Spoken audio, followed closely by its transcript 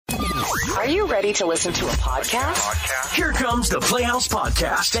Are you ready to listen to a podcast? Here comes the Playhouse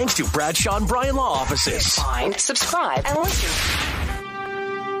Podcast, thanks to Bradshaw and Bryan Law Offices. Find, subscribe, and listen.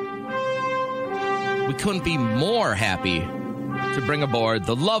 We couldn't be more happy to bring aboard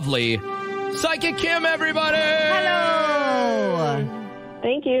the lovely Psychic Kim, everybody! Hello!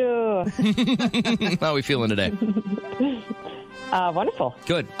 Thank you. How are we feeling today? Wonderful.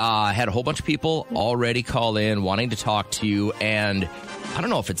 Good. Had a whole bunch of people already call in wanting to talk to you, and I don't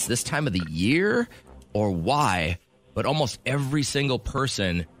know if it's this time of the year or why, but almost every single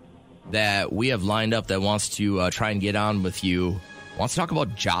person that we have lined up that wants to try and get on with you wants to talk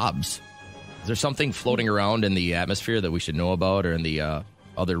about jobs. Is there something floating around in the atmosphere that we should know about, or in the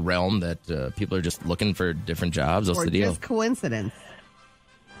other realm that people are just looking for different jobs? What's or the deal? Just coincidence?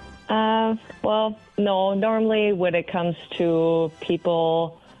 Well, no. Normally, when it comes to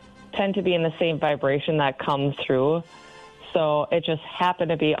people, tend to be in the same vibration that comes through. So it just happened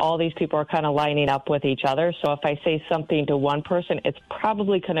to be all these people are kind of lining up with each other. So if I say something to one person, it's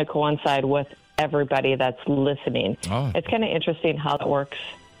probably going to coincide with everybody that's listening. Oh. It's kind of interesting how that works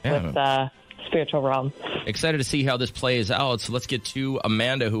with the spiritual realm. Excited to see how this plays out. So let's get to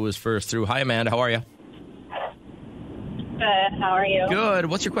Amanda, who was first through. Hi, Amanda. How are you? Good. How are you? Good.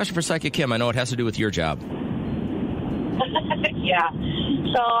 What's your question for Psychic Kim? I know it has to do with your job. Yeah.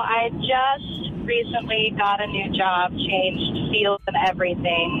 So I just recently got a new job, changed fields and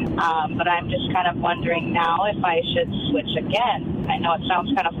everything, but I'm just kind of wondering now if I should switch again. I know it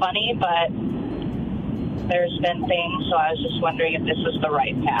sounds kind of funny, but there's been things, so I was just wondering if this is the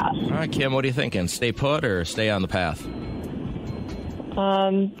right path. All right, Kim, what are you thinking? Stay put or stay on the path?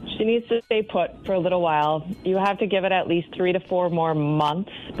 She needs to stay put for a little while. You have to give it at least 3 to 4 more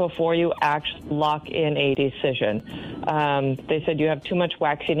months before you actually lock in a decision. They said you have too much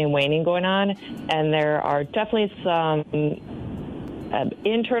waxing and waning going on, and there are definitely some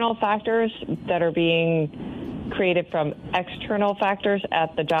internal factors that are being created from external factors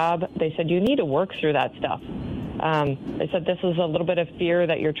at the job. They said you need to work through that stuff. They said this is a little bit of fear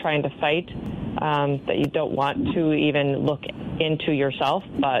that you're trying to fight, that you don't want to even look into yourself.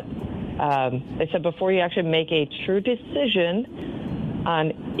 But they said before you actually make a true decision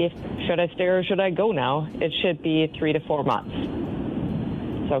on if should I stay or should I go now, it should be 3 to 4 months.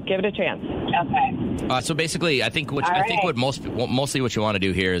 So give it a chance. Okay. So basically, I think what mostly what you want to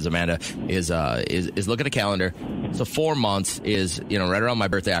do here is, Amanda, is look at a calendar. So 4 months is right around my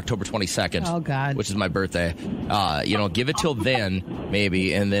birthday, October 22nd. Oh God, which is my birthday. Give it till then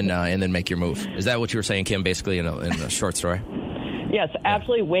maybe, and then make your move. Is that what you were saying, Kim? Basically, in a short story. Yes,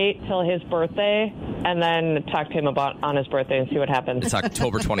 absolutely. Wait till his birthday and then talk to him about on his birthday and see what happens. It's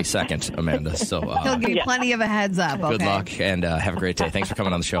October 22nd, Amanda. So he'll give you plenty of a heads up. Good okay? luck and have a great day. Thanks for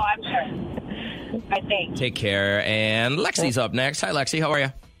coming on the show. Oh, I'm sure. I think. Take care. And Lexi's up next. Hi, Lexi. How are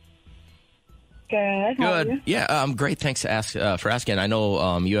you? Good. How are you? Yeah, great. Thanks for asking. I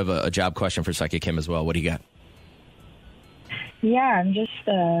know you have a job question for Psychic Kim as well. What do you got? Yeah, I'm just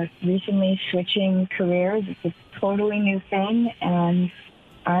recently switching careers. It's a totally new thing, and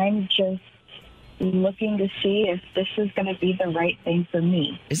I'm just looking to see if this is going to be the right thing for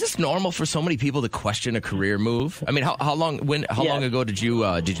me. Is this normal for so many people to question a career move? I mean, how long ago did you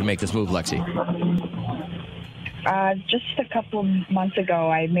make this move, Lexi? Just a couple months ago,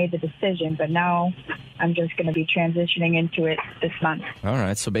 I made the decision, but now I'm just going to be transitioning into it this month. All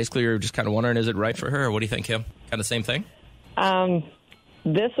right. So basically, you're just kind of wondering, is it right for her? Or what do you think, Kim? Kind of same thing?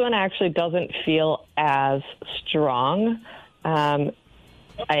 This one actually doesn't feel as strong. I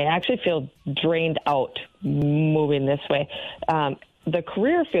actually feel drained out moving this way. The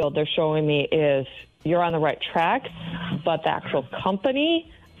career field they're showing me is you're on the right track, but the actual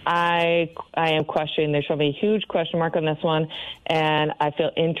company, I am questioning. They show me a huge question mark on this one, and I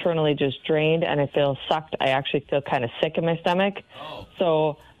feel internally just drained, and I feel sucked. I actually feel kind of sick in my stomach. Oh.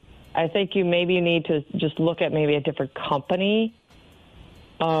 So I think you need to just look at maybe a different company.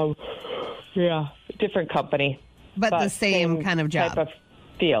 Different company. But the same kind of job. Type of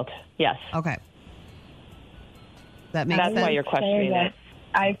field, yes. Okay. That makes sense. That's why you're questioning it.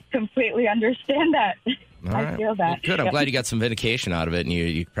 I completely understand that. All right. I feel that. Well, good. I'm glad you got some vindication out of it, and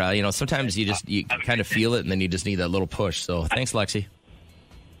you probably, sometimes you kind of feel it, and then you just need that little push. So thanks, Lexi.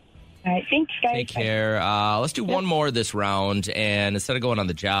 All right, thanks, guys. Take care. Let's do one more this round, and instead of going on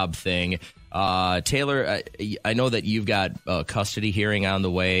the job thing, Taylor, I know that you've got a custody hearing on the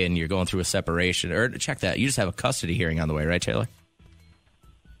way, and you're going through a separation. Or check that. You just have a custody hearing on the way, right, Taylor?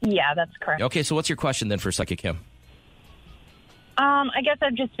 Yeah, that's correct. Okay, so what's your question then for Psychic Kim? I guess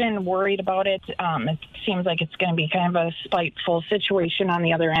I've just been worried about it. It seems like it's going to be kind of a spiteful situation on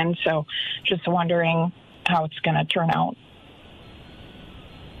the other end, so just wondering how it's going to turn out.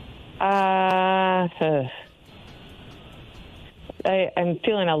 I'm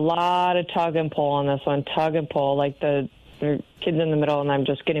feeling a lot of tug and pull on this one. Tug and pull, like the kid's in the middle, and I'm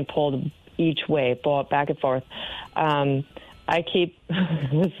just getting pulled each way, back and forth. I keep,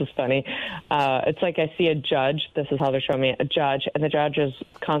 this is funny, it's like I see a judge, this is how they're showing me, a judge, and the judge is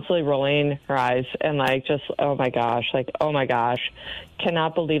constantly rolling her eyes and like just, oh my gosh,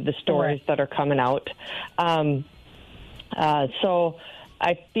 cannot believe the stories that are coming out. So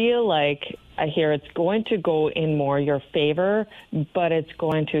I feel like I hear it's going to go in more your favor, but it's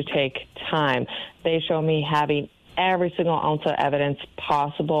going to take time. They show me having every single ounce of evidence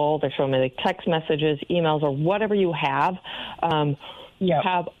possible. They're showing me like text messages, emails, or whatever you have.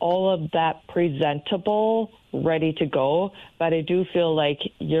 Have all of that presentable, ready to go. But I do feel like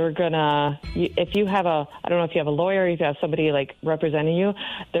you're gonna, if you have I don't know if you have a lawyer, if you have somebody like representing you,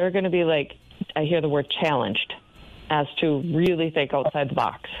 they're going to be like, I hear the word challenged, as to really think outside the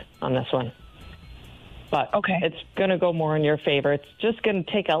box on this one. But it's going to go more in your favor. It's just going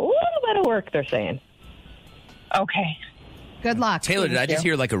to take a little bit of work, they're saying. Okay. Good luck. Taylor, did I just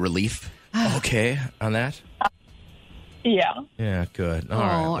hear like a relief? Okay on that? Yeah. Yeah, good. All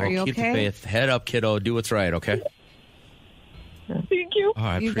right. Well, are you keep okay? the faith. Head up, kiddo. Do what's right, okay? Thank you. Oh,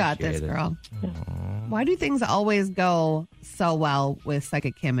 I You got this, appreciate it. girl. Why do things always go so well with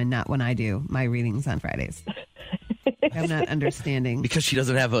Psychic Kim and not when I do my readings on Fridays? I'm not understanding. Because she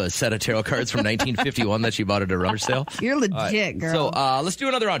doesn't have a set of tarot cards from 1951 that she bought at a rummage sale. You're legit, girl. So let's do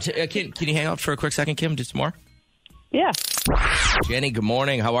another round. Can you hang out for a quick second, Kim? Do some more? Yeah. Jenny, good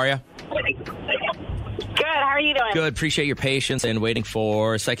morning. How are you? Good. How are you doing? Good. Appreciate your patience and waiting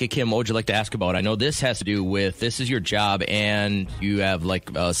for Psychic Kim. What would you like to ask about? I know this has to do with, this is your job and you have like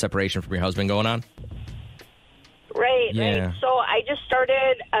a separation from your husband going on. Right. Yeah. So I just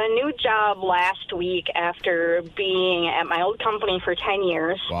started a new job last week after being at my old company for 10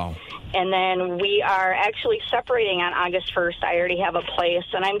 years. Wow. And then we are actually separating on August 1st. I already have a place,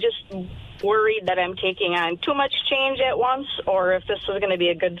 and I'm just worried that I'm taking on too much change at once, or if this is going to be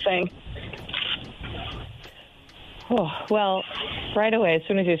a good thing. Oh, well, right away, as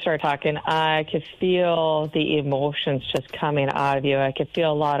soon as you start talking, I could feel the emotions just coming out of you. I could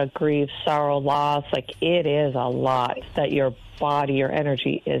feel a lot of grief, sorrow, loss. Like, it is a lot that your body, your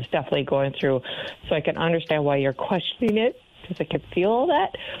energy is definitely going through. So I can understand why you're questioning it, because I can feel all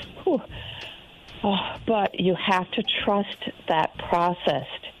that. Whew. Oh, but you have to trust that process.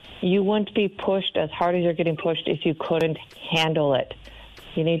 You wouldn't be pushed as hard as you're getting pushed if you couldn't handle it.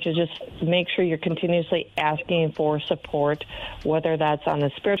 You need to just make sure you're continuously asking for support, whether that's on the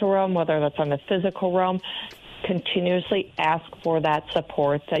spiritual realm, whether that's on the physical realm. Continuously ask for that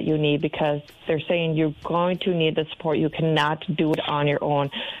support that you need, because they're saying you're going to need the support. You cannot do it on your own.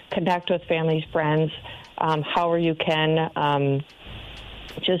 Connect with family, friends, however you can,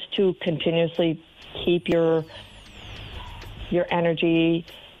 just to continuously keep your energy,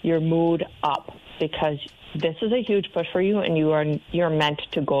 your mood up, because this is a huge push for you, and you're meant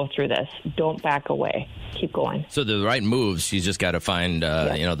to go through this. Don't back away. Keep going. So the right moves, she's just got to find,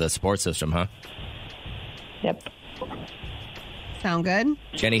 the support system, huh? Yep. Sound good?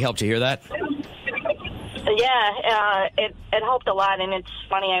 Jenny, helped you hear that? Yeah, it helped a lot, and it's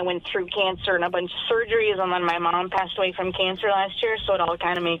funny, I went through cancer and a bunch of surgeries, and then my mom passed away from cancer last year, so it all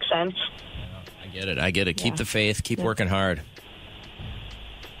kind of makes sense. I get it. Keep the faith. Keep working hard.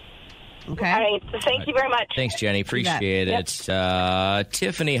 Okay. All right, thank you very much. Thanks, Jenny. Appreciate it.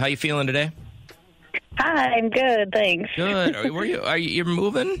 Tiffany, how you feeling today? Hi, I'm good, thanks. Good. Are you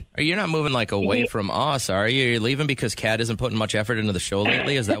moving? You're not moving like away from us, are you? You're leaving because Kat isn't putting much effort into the show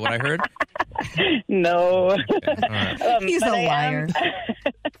lately? Is that what I heard? No. Okay. All right. He's a liar.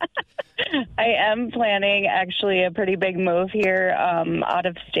 I am planning actually a pretty big move here out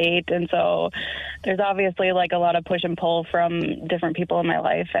of state, and so there's obviously like a lot of push and pull from different people in my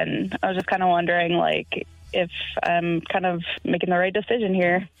life, and I was just kind of wondering like if I'm kind of making the right decision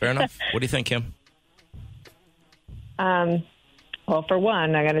here. Fair enough. What do you think, Kim? Well, for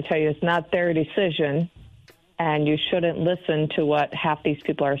one, I got to tell you, it's not their decision, and you shouldn't listen to what half these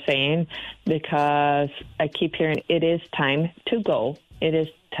people are saying, because I keep hearing it is time to go. It is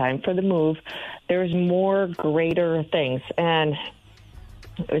time for the move. There's more greater things. And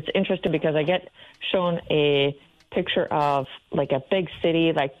it's interesting because I get shown a picture of like a big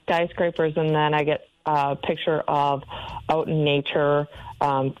city, like skyscrapers, and then I get a picture of out in nature,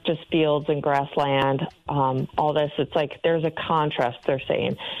 just fields and grassland, all this. It's like there's a contrast, they're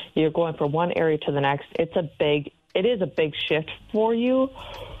saying. You're going from one area to the next. It is a big shift for you.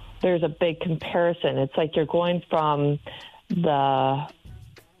 There's a big comparison. It's like you're going from they're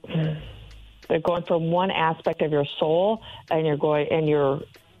going from one aspect of your soul, and you're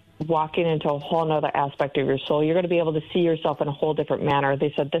walking into a whole nother aspect of your soul. You're going to be able to see yourself in a whole different manner.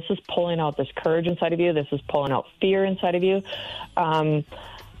 They said this is pulling out this courage inside of you. This is pulling out fear inside of you.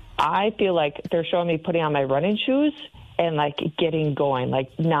 I feel like they're showing me putting on my running shoes and like getting going,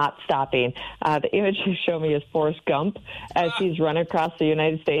 like not stopping. The image you show me is Forrest Gump as he's running across the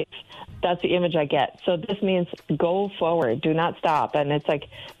United States. That's the image I get. So this means go forward, do not stop. And it's like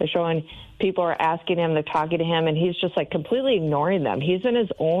they're showing people are asking him, they're talking to him, and he's just like completely ignoring them. He's in his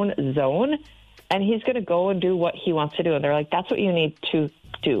own zone, and he's going to go and do what he wants to do. And they're like, that's what you need to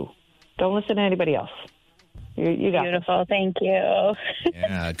do. Don't listen to anybody else. You got Beautiful. this. Thank you.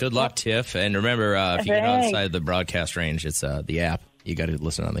 Yeah, good luck, Tiff. And remember, if you get outside the broadcast range, it's the app. You got to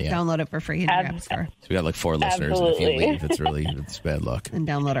listen on the app. Download it for free in your app store. So we got like 4 listeners. And if you leave, it's bad luck. And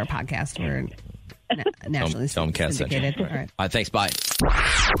download our podcast. We're nationally syndicated. All right. Thanks. Bye.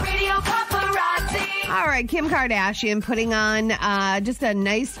 Radio Paparazzi. All right, Kim Kardashian putting on just a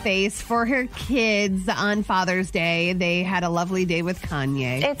nice face for her kids on Father's Day. They had a lovely day with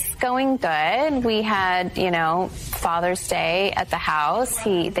Kanye. It's going good. We had, Father's Day at the house.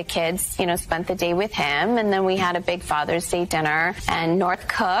 The kids, spent the day with him, and then we had a big Father's Day dinner, and North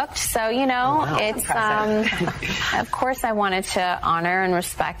cooked. So, it's, of course, I wanted to honor and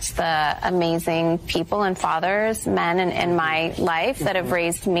respect the amazing people and fathers, men in my life that have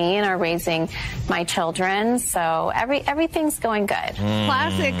raised me and are raising my children. So everything's going good.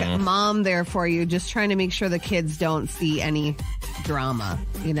 Classic mom there for you, just trying to make sure the kids don't see any drama.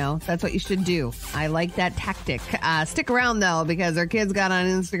 That's what you should do. I like that tactic. Stick around, though, because her kids got on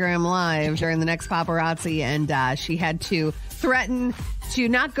Instagram Live during the next paparazzi, and she had to threaten to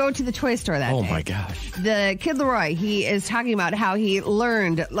not go to the toy store that day. Oh, my gosh. The Kid Leroy, he is talking about how he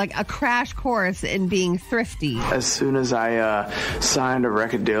learned like a crash course in being thrifty. As soon as I signed a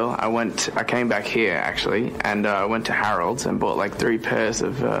record deal, I came back here, actually, and I went to Harold's and bought like 3 pairs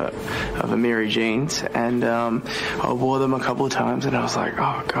of Amiri jeans, and I wore them a couple of times, and I was like,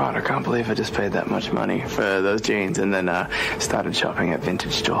 oh, God, I can't believe I just paid that much money for those jeans, and then started shopping at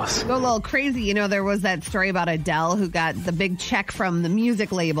vintage stores. Go a little crazy. There was that story about Adele who got the big check from the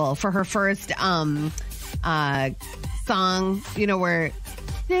music label for her first song, where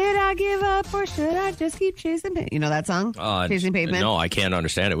did I give up or should I just keep chasing pavement? You know that song? Chasing Pavement? No, I can't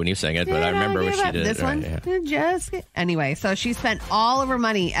understand it when you sing it, but I remember when she did this it. One? Yeah. Anyway, so she spent all of her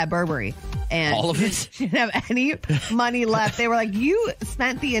money at Burberry. And all of it? She didn't have any money left. They were like, you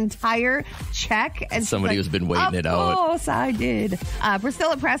spent the entire check. And somebody who's been waiting it out. Of course I did.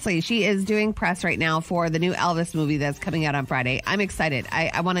 Priscilla Presley, she is doing press right now for the new Elvis movie that's coming out on Friday. I'm excited.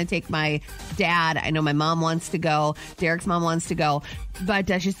 I want to take my dad. I know my mom wants to go. Derek's mom wants to go.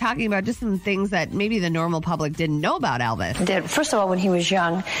 But she's talking about just some things that maybe the normal public didn't know about Elvis. First of all, when he was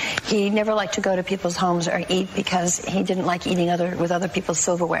young, he never liked to go to people's homes or eat because he didn't like eating with other people's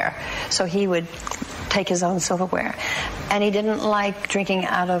silverware. So he would take his own silverware. And he didn't like drinking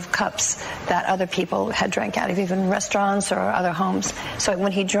out of cups that other people had drank out of, even restaurants or other homes. So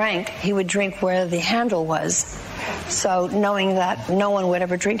when he drank, he would drink where the handle was. So knowing that no one would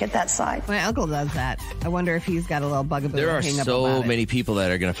ever drink at that side. My uncle does that. I wonder if he's got a little bugaboo. There are so many people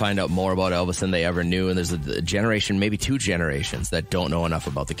that are going to find out more about Elvis than they ever knew. And there's a generation, maybe 2 generations, that don't know enough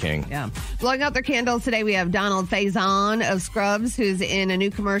about the king. Yeah. Blowing out their candles today, we have Donald Faison of Scrubs, who's in a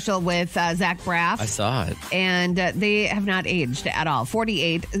new commercial with Zach Braff. I saw it. And they have not aged at all.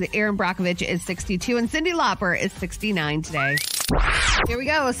 48. Aaron Brockovich is 62. And Cyndi Lauper is 69 today. Here we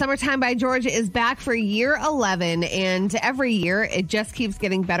go. Summertime by Georgia is back for year 11, and every year it just keeps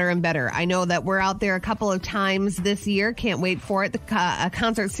getting better and better. I know that we're out there a couple of times this year. Can't wait for it. The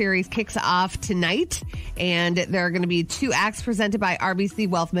concert series kicks off tonight, and there are going to be 2 acts presented by RBC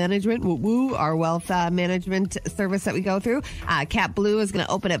Wealth Management, our wealth management service that we go through. Cat Blue is going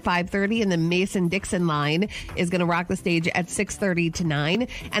to open at 5:30, and the Mason-Dixon line is going to rock the stage at 6:30 to 9.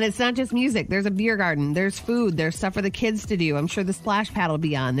 And it's not just music. There's a beer garden. There's food. There's stuff for the kids to do. I'm sure the splash pad will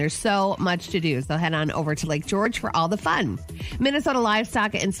be on. There's so much to do. So head on over to Lake George for all the fun. Minnesota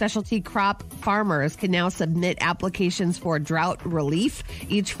livestock and specialty crop farmers can now submit applications for drought relief.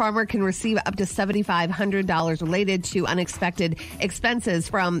 Each farmer can receive up to $7,500 related to unexpected expenses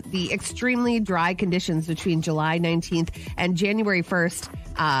from the extremely dry conditions between July 19th and January 1st.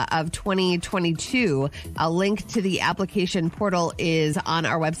 Of 2022. A link to the application portal is on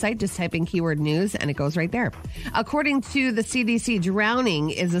our website. Just type in keyword news and it goes right there. According to the CDC,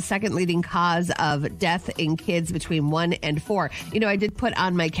 drowning is the second leading cause of death in kids between 1 and 4. I did put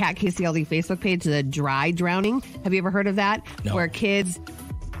on my Cat KCLD Facebook page the dry drowning. Have you ever heard of that? No. Where kids,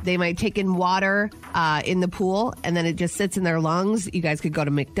 they might take in water in the pool and then it just sits in their lungs. You guys could go to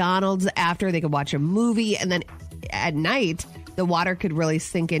McDonald's after. They could watch a movie and then at night, the water could really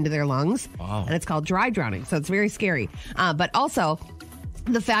sink into their lungs. Wow. And it's called dry drowning. So it's very scary. But also,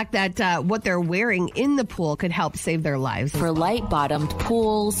 the fact that what they're wearing in the pool could help save their lives. For light-bottomed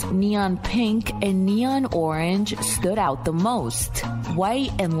pools, neon pink and neon orange stood out the most.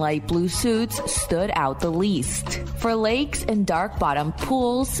 White and light blue suits stood out the least. For lakes and dark-bottomed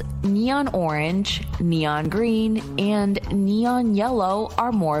pools, neon orange, neon green, and neon yellow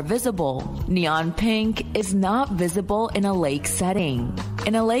are more visible. Neon pink is not visible in a lake setting.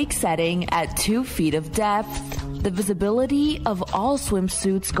 In a lake setting at 2 feet of depth, the visibility of all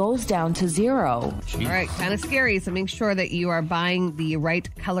swimsuits goes down to 0. All right, kind of scary, so make sure that you are buying the right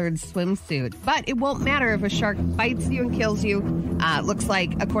colored swimsuit. But it won't matter if a shark bites you and kills you. Looks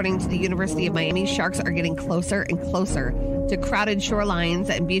like, according to the University of Miami, sharks are getting closer and closer to crowded shorelines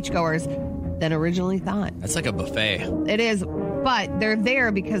and beachgoers than originally thought. That's like a buffet. It is, but they're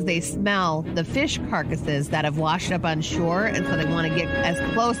there because they smell the fish carcasses that have washed up on shore, and so they want to get as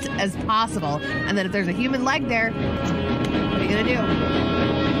close as possible. And then if there's a human leg there, what are you going to do?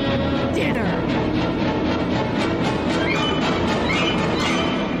 Dinner.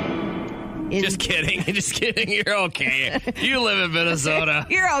 Just kidding. Just kidding. You're okay. You live in Minnesota.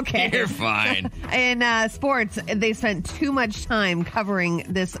 You're okay. You're fine. In sports, they spent too much time covering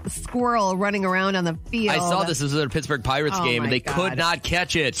this squirrel running around on the field. I saw this was a Pittsburgh Pirates game, and they could not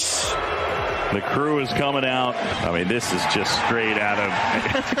catch it. The crew is coming out. I mean, this is just straight out of...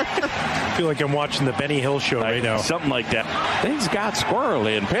 I feel like I'm watching the Benny Hill show right now. Something like that. Things got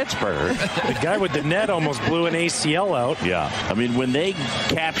squirrely in Pittsburgh. The guy with the net almost blew an ACL out. Yeah. I mean, when they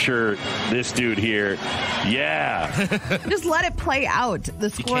capture this dude here, yeah. Just let it play out. The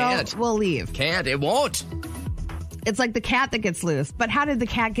squirrel will leave. Can't. It won't. It's like the cat that gets loose. But how did the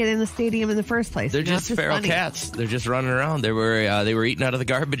cat get in the stadium in the first place? They're just feral cats. They're just running around. They were eating out of the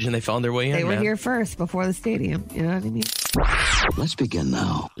garbage, and they found their way in. They were here first before the stadium. You know what I mean? Let's begin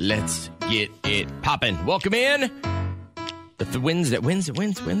now. Let's get it popping. Welcome in. The Wednesday.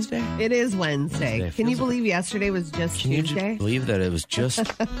 It is Wednesday. Can you believe yesterday was just Tuesday? Can you just believe that it was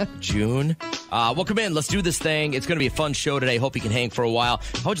just June? Welcome in. Let's do this thing. It's going to be a fun show today. Hope you can hang for a while.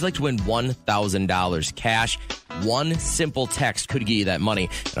 How would you like to win $1,000 cash? One simple text could get you that money.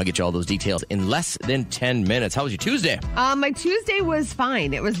 And I'll get you all those details in less than 10 minutes. How was your Tuesday? My Tuesday was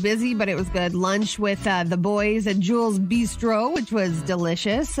fine. It was busy, but it was good. Lunch with the boys at Jules Bistro, which was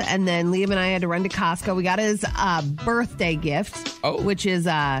delicious. And then Liam and I had to run to Costco. We got his birthday gift, which is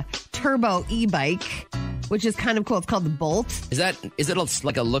a turbo e-bike, which is kind of cool. It's called the Bolt. Is it looks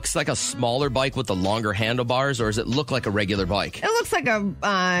like a smaller bike with the longer handlebars, or does it look like a regular bike? It looks like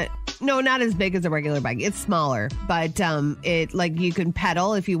no, not as big as a regular bike. It's smaller, but it you can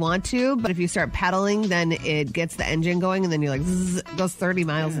pedal if you want to, but if you start pedaling, then it gets the engine going, and then you're like, zzz, it goes 30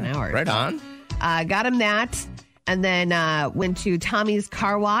 miles an hour. Right on. Got him that. And then went to Tommy's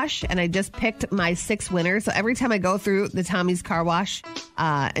Car Wash, and I just picked my 6 winners. So every time I go through the Tommy's Car Wash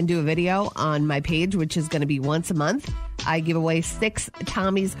and do a video on my page, which is going to be once a month, I give away 6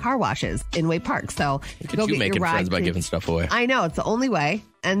 Tommy's Car Washes in Way Park. So go get making friends by giving stuff away. I know, it's the only way.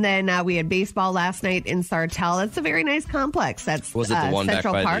 And then we had baseball last night in Sartell. That's a very nice complex. Was it the one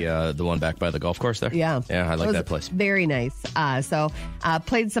Central back by Park? the one back by the golf course there? Yeah, I like that place. Very nice. So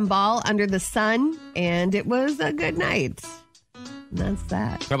played some ball under the sun, and it was a good night. And that's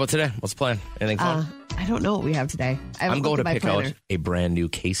that. How about today? What's the plan? Anything fun? I don't know what we have today. I'm going to pick out a brand new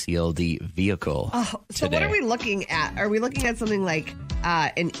KCLD vehicle. Oh, so today. What are we looking at? Are we looking at something like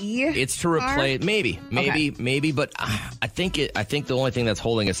an E? It's to replace maybe, but I think the only thing that's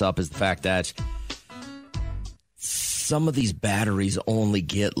holding us up is the fact that some of these batteries only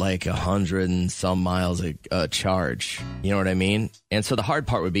get like 100 and some miles a charge. You know what I mean? And so the hard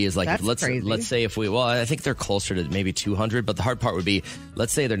part would be let's say I think they're closer to maybe 200, but the hard part would be,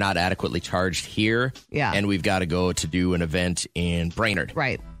 let's say they're not adequately charged here. Yeah. And we've got to go to do an event in Brainerd.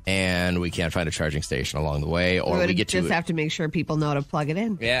 Right. And we can't find a charging station along the way, or we have to make sure people know to plug it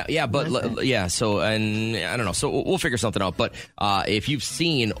in. Yeah. So, and I don't know. So we'll figure something out. But if you've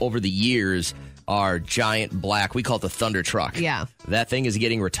seen over the years our giant black, we call it the Thunder Truck. Yeah. That thing is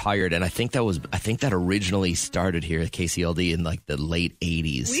getting retired, and I think that originally started here at KCLD in like the late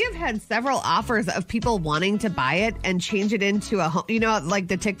 80s. We have had several offers of people wanting to buy it and change it into a home, like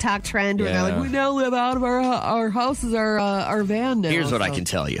the TikTok trend where they're like, we now live out of our house as our van now. Here's what I can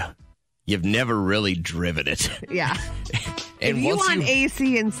tell you. You've never really driven it. Yeah. And if you want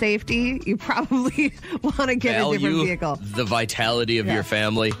AC and safety, you probably want to get a different vehicle. The vitality of your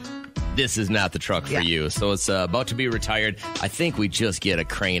family. This is not the truck for you. So it's about to be retired. I think we just get a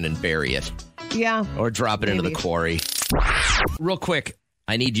crane and bury it. Yeah. Or drop it into the quarry. Real quick,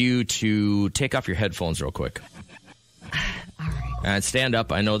 I need you to take off your headphones real quick. All And stand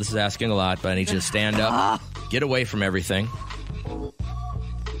up. I know this is asking a lot, but I need you to stand up. Get away from everything.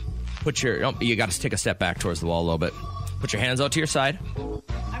 You got to take a step back towards the wall a little bit. Put your hands out to your side.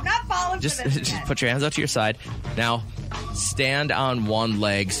 I'm not falling Just for this. put your hands out to your side. Now, stand on one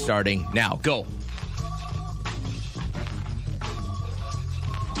leg starting now. Go.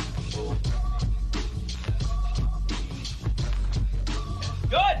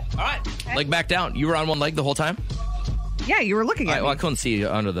 Good. All right. Leg back down. You were on one leg the whole time? Yeah, you were looking at me. I couldn't see you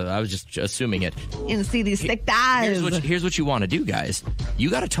under the... I was just assuming it. You can see these thick thighs. Here's what you want to do, guys. You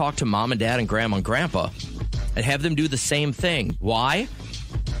got to talk to mom and dad and grandma and grandpa and have them do the same thing. Why?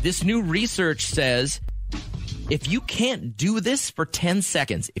 This new research says if you can't do this for 10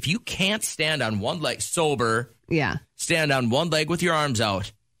 seconds, if you can't stand on one leg sober, stand on one leg with your arms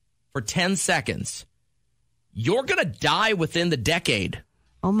out for 10 seconds, you're going to die within the decade.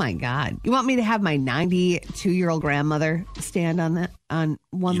 Oh, my God. You want me to have my 92-year-old grandmother stand on one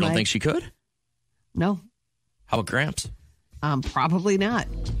leg? You don't think she could? No. How about Gramps? Probably not.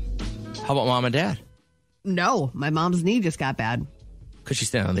 How about mom and dad? No. My mom's knee just got bad. Could she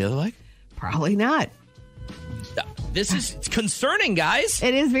stand on the other leg? Probably not. This is concerning, guys.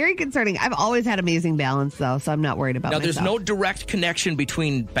 It is very concerning. I've always had amazing balance, though, so I'm not worried about Now, myself. there's no direct connection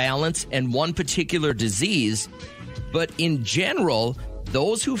between balance and one particular disease, but in general,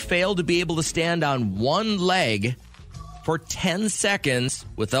 those who fail to be able to stand on one leg for 10 seconds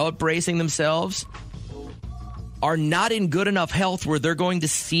without bracing themselves are not in good enough health where they're going to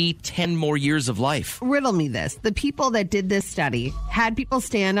see 10 more years of life. Riddle me this. The people that did this study had people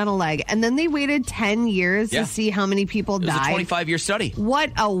stand on a leg, and then they waited 10 years to see how many people It was died. a 25-year study.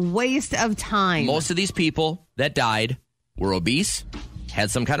 What a waste of time. Most of these people that died were obese,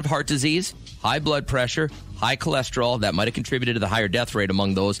 had some kind of heart disease, high blood pressure, high cholesterol. That might have contributed to the higher death rate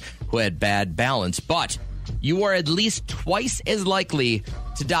among those who had bad balance. But you are at least twice as likely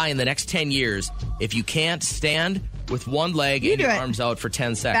to die in the next 10 years if you can't stand with one leg and your arms out for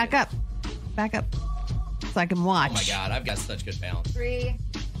 10 seconds. Back up. So I can watch. Oh, my God. I've got such good balance. 3,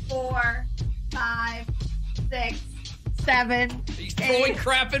 4, 5, 6, 7. He's throwing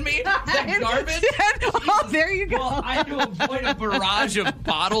crap at me? That garbage? Oh, there you go. Well, I had to avoid a barrage of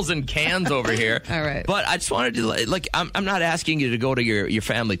bottles and cans over here. All right. But I just wanted to, I'm not asking you to go to your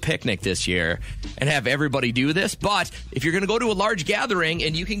family picnic this year and have everybody do this. But if you're going to go to a large gathering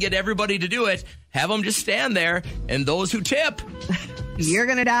and you can get everybody to do it, have them just stand there. And those who tip... You're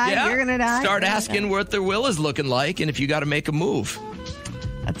going to die. You're going to die. Start asking what their will is looking like and if you got to make a move.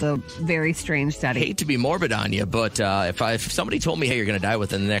 That's a very strange study. I hate to be morbid on you, but if somebody told me, hey, you're going to die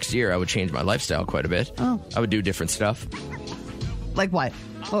within the next year, I would change my lifestyle quite a bit. Oh. I would do different stuff. Like what?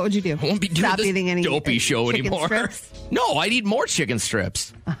 What would you do? I won't be doing Stop this eating any dopey show chicken anymore. strips? No, I'd eat more chicken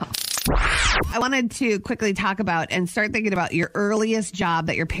strips. I wanted to quickly talk about and start thinking about your earliest job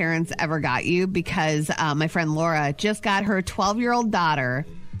that your parents ever got you, because my friend Laura just got her 12-year-old daughter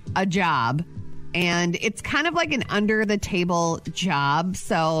a job. And it's kind of like an under-the-table job.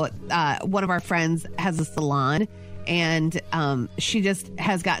 So one of our friends has a salon, and she just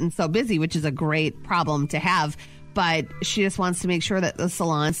has gotten so busy, which is a great problem to have. But she just wants to make sure that the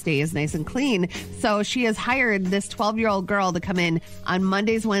salon stays nice and clean. So she has hired this 12-year-old girl to come in on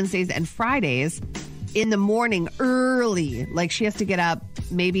Mondays, Wednesdays, and Fridays in the morning early. Like, she has to get up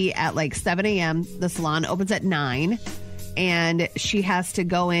maybe at like 7 a.m. The salon opens at 9. And she has to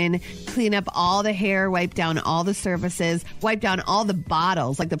go in, clean up all the hair, wipe down all the surfaces, wipe down all the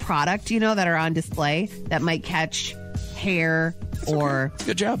bottles, like the product, that are on display that might catch hair or...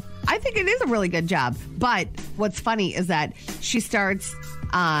 Good job. I think it is a really good job. But what's funny is that she starts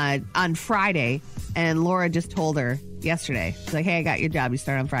on Friday, and Laura just told her yesterday. She's like, hey, I got your job. You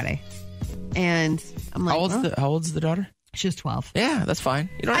start on Friday. And I'm like, How old's the daughter? She's 12. Yeah, that's fine.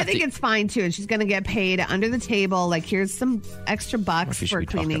 I think it's fine, too. And she's going to get paid under the table. Like, here's some extra bucks for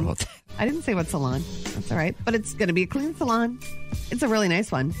cleaning. I didn't say what salon. That's all right. But it's going to be a clean salon. It's a really nice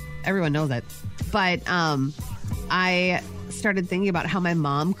one. Everyone knows it. But I started thinking about how my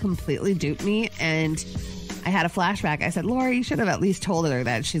mom completely duped me. And I had a flashback. I said, Laura, you should have at least told her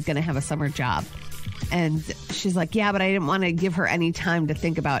that she's going to have a summer job. And she's like, yeah, but I didn't want to give her any time to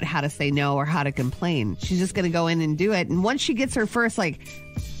think about how to say no or how to complain. She's just going to go in and do it. And once she gets her first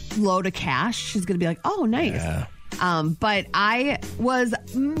load of cash, she's going to be like, oh, nice. Yeah. But I was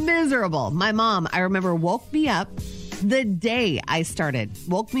miserable. My mom, I remember, woke me up the day I started,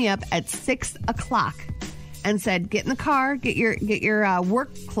 woke me up at 6 o'clock and said, get in the car, get your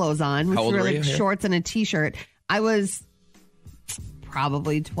work clothes on, which were like shorts and a T-shirt. I was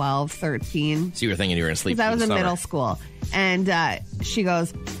probably 12, 13. So you were thinking you were going to sleep because I was in summer. middle school. And she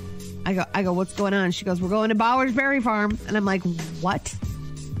goes, I go, what's going on? She goes, we're going to Bowers Berry Farm. And I'm like, what?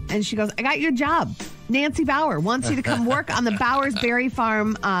 And she goes, I got your job. Nancy Bauer wants you to come work on the Bowers Berry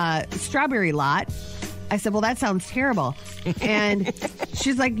Farm strawberry lot. I said, well, that sounds terrible. And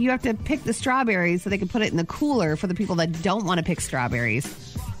she's like, you have to pick the strawberries so they can put it in the cooler for the people that don't want to pick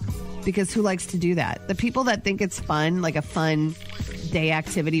strawberries. Because who likes to do that? The people that think it's fun, like a fun day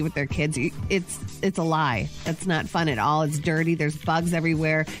activity with their kids, it's a lie. That's not fun at all. It's dirty. There's bugs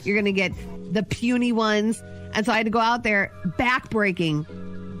everywhere. You're going to get the puny ones. And so I had to go out there, back-breaking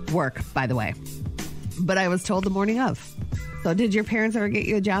work, by the way. But I was told the morning of. So did your parents ever get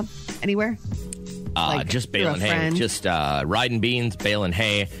you a job anywhere? Just baling hay. Just riding beans, baling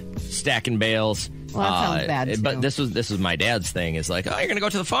hay, stacking bales. Well, that sounds bad, too. But this was my dad's thing. Is like, oh, you're going to go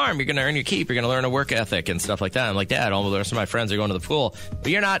to the farm. You're going to earn your keep. You're going to learn a work ethic and stuff like that. I'm like, Dad, all the rest of my friends are going to the pool.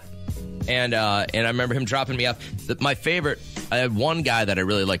 But you're not. And I remember him dropping me off. My favorite, I had one guy that I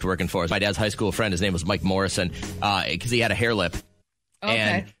really liked working for. My dad's high school friend. His name was Mike Morrison because he had a hair lip. Okay.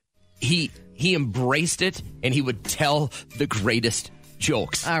 And he embraced it, and he would tell the greatest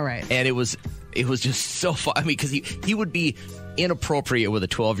jokes. All right. And it was just so fun. I mean, because he would be inappropriate with a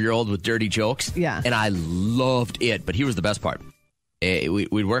 12-year-old with dirty jokes. Yeah. And I loved it. But here was the best part.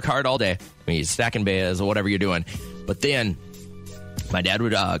 We'd work hard all day. I mean, stacking bales or whatever you're doing. But then my dad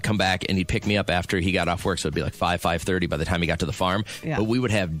would come back, and he'd pick me up after he got off work. So it'd be like 5:30 by the time he got to the farm. Yeah. But we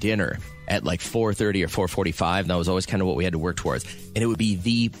would have dinner at like 4:30 or 4:45. And that was always kind of what we had to work towards. And it would be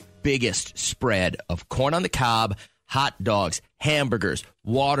the biggest spread of corn on the cob, hot dogs, hamburgers,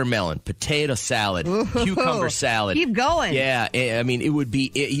 watermelon, potato salad, cucumber salad. Keep going. Yeah, I mean, it would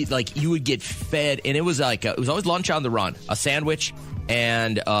be like you would get fed, and it was like it was always lunch on the run, a sandwich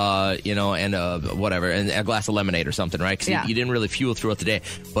and whatever, and a glass of lemonade or something, right? Because you didn't really fuel throughout the day,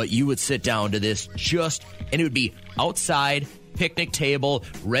 but you would sit down to this and it would be outside. Picnic table,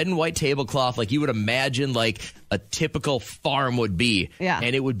 red and white tablecloth, like you would imagine like a typical farm would be. Yeah.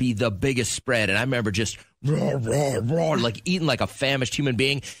 And it would be the biggest spread. And I remember just like eating like a famished human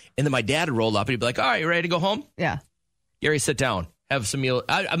being. And then my dad would roll up and he'd be like, all right, you ready to go home? Yeah. Gary, sit down. Have some meal.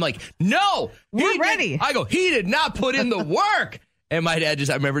 I'm like, no. We're ready. I go, he did not put in the work. And my dad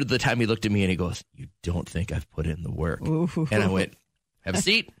I remember the time he looked at me and he goes, you don't think I've put in the work. Ooh. And I went, have a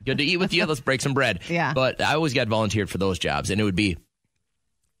seat. Good to eat with you. Let's break some bread. Yeah. But I always got volunteered for those jobs. And it would be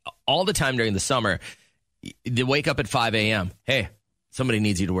all the time during the summer. They wake up at 5 a.m. Hey, somebody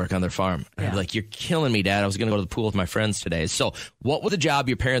needs you to work on their farm. And I'd be like, you're killing me, Dad. I was going to go to the pool with my friends today. So what was the job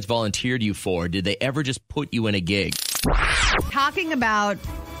your parents volunteered you for? Did they ever just put you in a gig? Talking about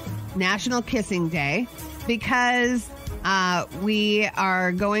National Kissing Day because we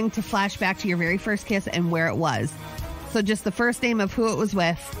are going to flash back to your very first kiss and where it was. So just the first name of who it was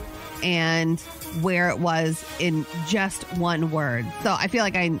with and where it was in just one word. So I feel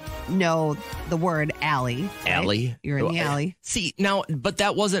like I know the word alley. Right? Alley? You're in the alley. See, now, but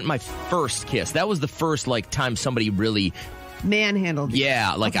that wasn't my first kiss. That was the first, time somebody really manhandled you.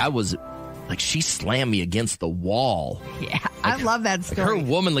 Yeah, I was... she slammed me against the wall. Yeah, I love that story. Her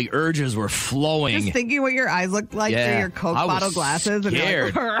womanly urges were flowing. Just thinking what your eyes looked like through your Coke bottle glasses.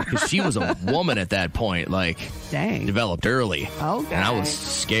 Scared, and because she was a woman at that point. Dang. Developed early. Okay. And I was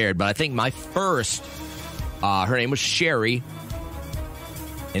scared. But I think my first, her name was Sherry,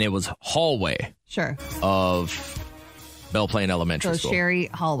 and it was Hallway. Sure. Of Belle Plaine Elementary School. Sherry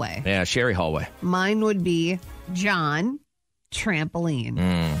Hallway. Yeah, Sherry Hallway. Mine would be John Trampoline.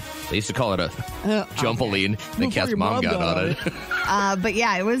 They used to call it a jumpoline. The cat's mom got on it. But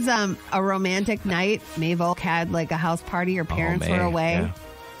yeah, it was a romantic night. Maeve Oak had a house party. Her parents were away. Yeah.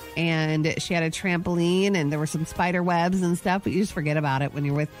 And she had a trampoline and there were some spider webs and stuff, but you just forget about it when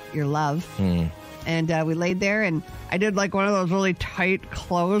you're with your love. And we laid there and I did one of those really tight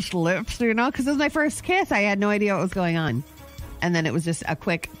closed lips, because it was my first kiss. I had no idea what was going on. And then it was just a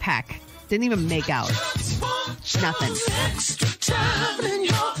quick peck. Didn't even make out. Nothing.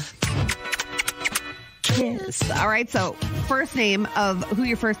 Kiss. All right, so first name of who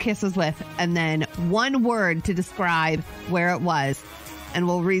your first kiss was with, and then one word to describe where it was. And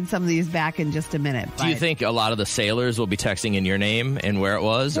we'll read some of these back in just a minute. Do you think a lot of the sailors will be texting in your name and where it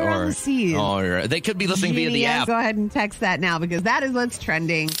was? They're on the seas. Or they could be listening via the app. Go ahead and text that now because that is what's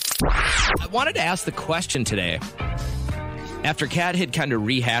trending. I wanted to ask the question today. After Kat had kind of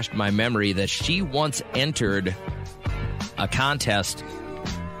rehashed my memory that she once entered a contest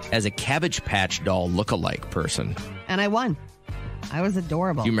as a Cabbage Patch Doll lookalike person. And I won. I was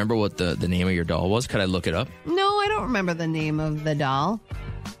adorable. Do you remember what the name of your doll was? Could I look it up? No, I don't remember the name of the doll.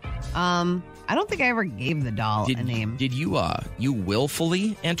 I don't think I ever gave the doll a name. Did you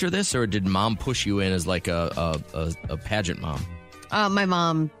willfully enter this, or did Mom push you in as a pageant mom? My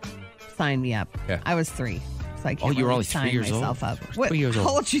mom sign me up. Okay. I was 3. So I can't you were really only 3 sign years old? myself up. 3 years old.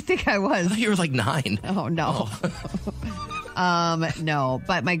 How old do you think I was? I thought you were like 9. Oh, no. No,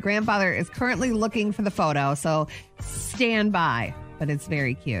 but my grandfather is currently looking for the photo, so stand by. But it's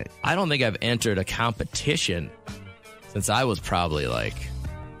very cute. I don't think I've entered a competition since I was probably like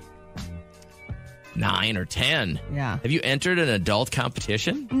 9 or 10. Yeah. Have you entered an adult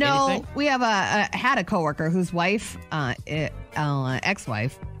competition? No, Anything? we have had a coworker whose wife,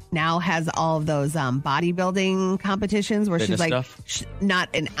 ex-wife, now has all of those bodybuilding competitions where Fitness she's like stuff? not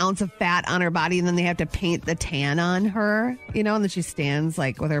an ounce of fat on her body, and then they have to paint the tan on her, and then she stands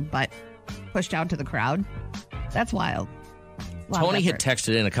like with her butt pushed out to the crowd. That's wild. Tony had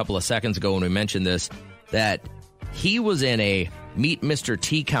texted in a couple of seconds ago when we mentioned this that he was in a Meet Mr.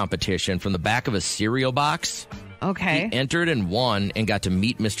 T competition from the back of a cereal box. Okay. He entered and won and got to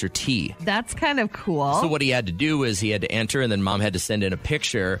meet Mr. T. That's kind of cool. So what he had to do is he had to enter, and then Mom had to send in a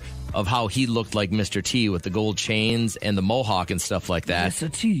picture of how he looked like Mr. T with the gold chains and the mohawk and stuff like that.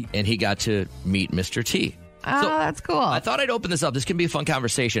 Mr. T. And he got to meet Mr. T. Oh, that's cool. I thought I'd open this up. This can be a fun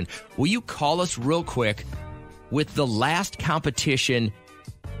conversation. Will you call us real quick with the last competition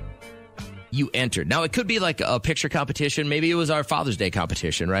you entered? Now, it could be like a picture competition. Maybe it was our Father's Day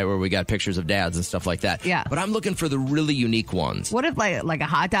competition, right, where we got pictures of dads and stuff like that. Yeah. But I'm looking for the really unique ones. What if like a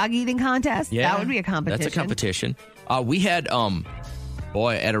hot dog eating contest? Yeah, That would be a competition. That's a competition. We had,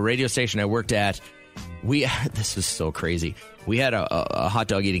 at a radio station I worked at, this was so crazy. We had a hot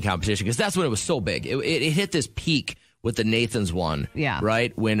dog eating competition because that's when it was so big. It hit this peak with the Nathan's one. Yeah.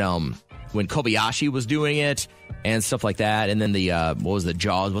 Right? When Kobayashi was doing it and stuff like that. And then what was the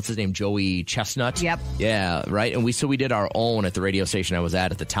Jaws? What's his name? Joey Chestnut? Yep. Yeah, right. And we did our own at the radio station I was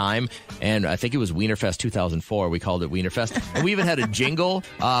at the time. And I think it was Wienerfest 2004. We called it Wienerfest. And we even had a jingle.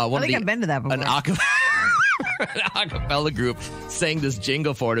 I think I've been to that before. An acapella group sang this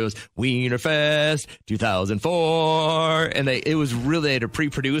jingle for it. It was Wienerfest 2004. And it was really, they had to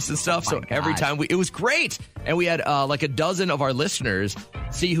pre-produce and stuff. So every time it was great. And we had like a dozen of our listeners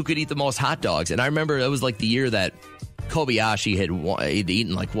see who could eat the most hot dogs. And I remember it was like the year that Kobayashi had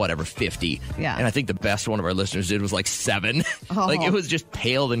eaten like 50. Yeah. And I think the best one of our listeners did was like 7. Oh. Like it was just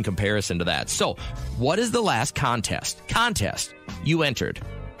paled in comparison to that. So what is the last contest you entered?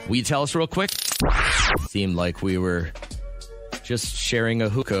 Will you tell us real quick? Seemed like we were just sharing a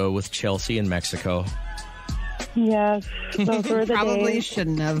hookah with Chelsea in Mexico. Yes, those were the Probably days.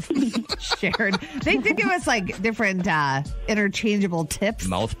 shouldn't have shared. They did give us like different interchangeable tips.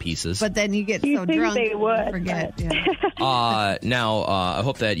 Mouthpieces. But then you get You so think drunk, they would, you forget. Yeah. I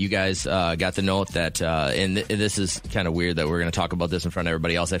hope that you guys got the note that, and this is kind of weird that we're going to talk about this in front of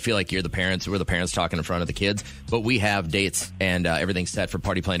everybody else. I feel like we're the parents talking in front of the kids, but we have dates and everything set for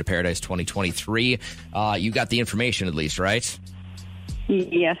Party Plane to Paradise 2023. You got the information at least, right?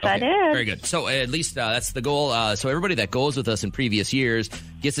 Yes, I did. Very good. So at least that's the goal. So everybody that goes with us in previous years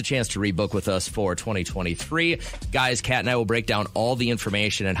gets a chance to rebook with us for 2023. Guys, Kat and I will break down all the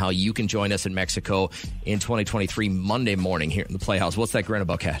information and how you can join us in Mexico in 2023 Monday morning here in the Playhouse. What's that grin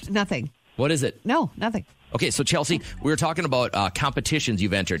about, Kat? Nothing. What is it? No, nothing. Okay, so Chelsea, we were talking about competitions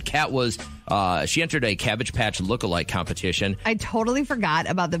you've entered. Kat she entered a Cabbage Patch lookalike competition. I totally forgot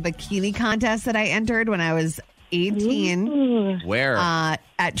about the bikini contest that I entered when I was 18. Where?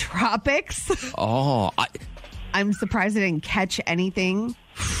 At Tropics. Oh, I'm surprised I didn't catch anything.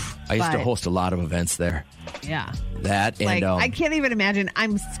 I used to but- host a lot of events there. Yeah. That and Like, I can't even imagine.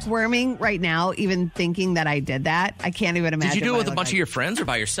 I'm squirming right now, even thinking that I did that. I can't even imagine. did you do it what with I a look bunch like. of your friends or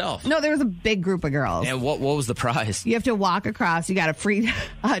by yourself? No, there was a big group of girls. And what was the prize? You have to walk across. You got a free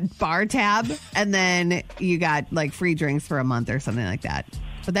bar tab, and then you got like free drinks for a month or something like that.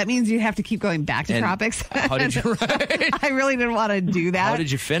 But that means you have to keep going back to And Tropics. how did you? I really didn't want to do that. How did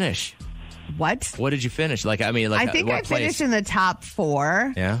you finish? What? What did you finish? I think what I place? finished in the top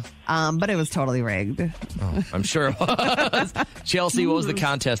 4. Yeah. But it was totally rigged. Oh, I'm sure it was. Chelsea, what was the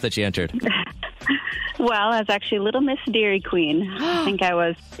contest that you entered? Well, I was actually Little Miss Dairy Queen. I think I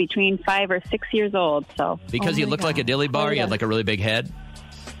was between 5 or 6 years old. So Because you looked like a dilly bar, you had like a really big head.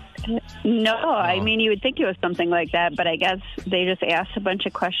 No, I mean, you would think it was something like that, but I guess they just asked a bunch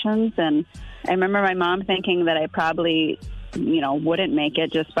of questions, and I remember my mom thinking that I probably, wouldn't make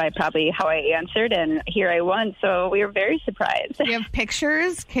it just by probably how I answered, and here I won, so we were very surprised. Do you have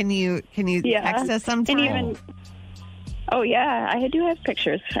pictures? Can you text us sometime? Oh, yeah, I do have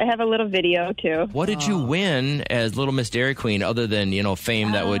pictures. I have a little video, too. What did you win as Little Miss Dairy Queen other than,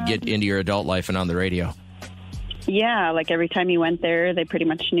 fame that would get into your adult life and on the radio? Yeah, like every time you went there, they pretty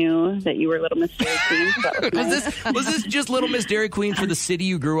much knew that you were Little Miss Dairy Queen. So that was nice. Was this just Little Miss Dairy Queen for the city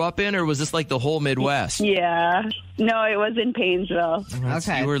you grew up in, or was this like the whole Midwest? Yeah. No, it was in Paynesville.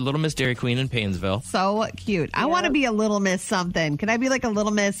 Okay. You were Little Miss Dairy Queen in Paynesville. So cute. I want to be a Little Miss something. Can I be like a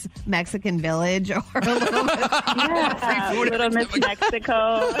Little Miss Mexican Village or a Little Miss? Yeah, Little Miss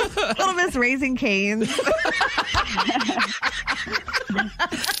Mexico. Little Miss Raising Cane's.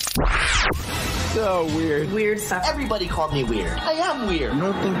 So weird. Weird stuff. Everybody called me weird. I am weird. You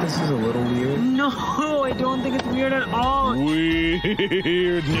don't think this is a little weird? No, I don't think it's weird at all.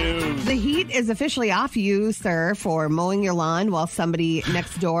 Weird news. The heat is officially off you, sir, for mowing your lawn while somebody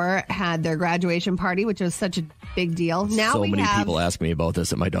next door had their graduation party, which was such a big deal. Now so many people ask me about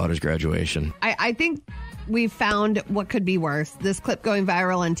this at my daughter's graduation. I think we found what could be worse. This clip going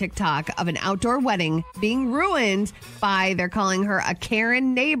viral on TikTok of an outdoor wedding being ruined by, they're calling her a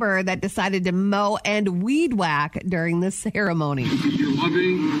Karen neighbor that decided to mow and weed whack during the ceremony. Your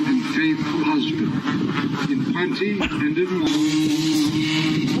loving and faithful husband, in plenty and in love.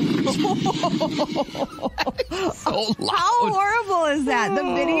 So loud. How horrible is that? The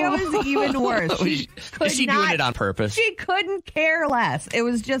video is even worse. Is she doing it on purpose? She couldn't care less. It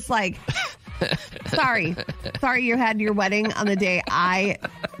was just like... Sorry you had your wedding on the day I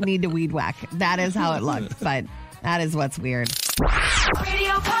need to weed whack. That is how it looked, but that is what's weird.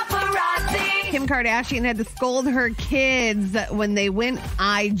 Radio Paparazzi. Kim Kardashian had to scold her kids when they went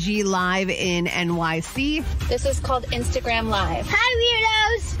IG Live in NYC. This is called Instagram Live.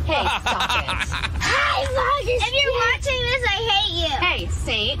 Hi, weirdos. Hey, stop it. Hi, vloggers. If you're watching this, I hate you. Hey,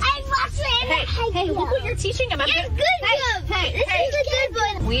 Saint. I'm watching it. Hey, look what you're teaching them. It's good job. Hey, This is a good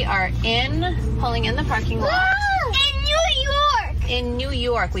one. We are pulling in the parking lot. In New York. In New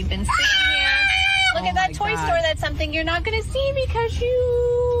York. We've been sitting here. Look at that toy store. That's something you're not going to see because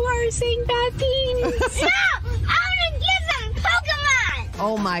you are saying bad things. No, I want to get some Pokemon.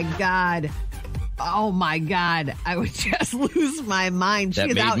 Oh my God. Oh my God. I would just lose my mind. She That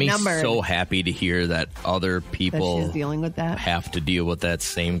is made me outnumbered. so happy to hear that other people That she's dealing with that. have to deal with that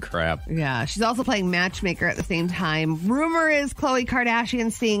same crap. Yeah, she's also playing matchmaker at the same time. Rumor is Khloe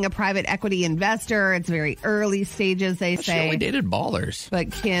Kardashian seeing a private equity investor. It's very early stages, they She say. only dated ballers.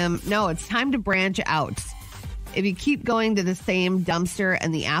 But Kim, no, it's time to branch out. If you keep going to the same dumpster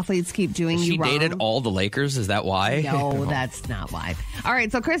and the athletes keep doing She you wrong. dated all the Lakers? Is that why? No, that's not why. All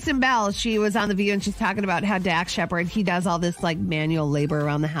right, so Kristen Bell, she was on The View and she's talking about how Dax Shepard, he does all this like manual labor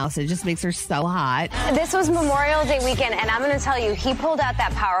around the house. It just makes her so hot. This was Memorial Day weekend, and I'm going to tell you, he pulled out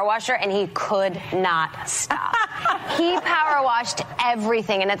that power washer and he could not stop. He power washed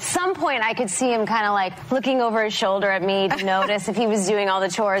everything, and at some point I could see him kind of like looking over his shoulder at me to notice if he was doing all the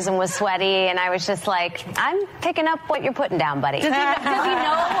chores and was sweaty, and I was just like, I'm picking up what you're putting down, buddy. Does he know?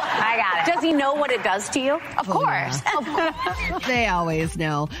 I got it. Does he know what it does to you? Of course. Of course. They always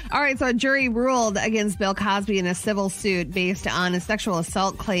know. All right, so a jury ruled against Bill Cosby in a civil suit based on a sexual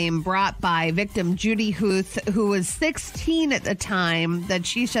assault claim brought by victim Judy Huth, who was 16 at the time that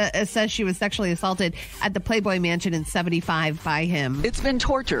she says she was sexually assaulted at the Playboy Mansion in 75 by him. It's been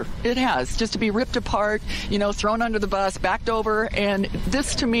torture. It has. Just to be ripped apart, thrown under the bus, backed over. And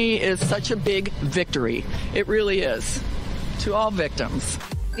this, to me, is such a big victory. It really is. To all victims.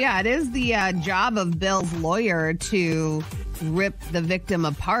 Yeah, it is the job of Bill's lawyer to rip the victim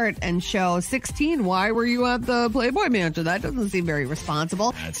apart and show 16. Why were you at the Playboy Mansion? That doesn't seem very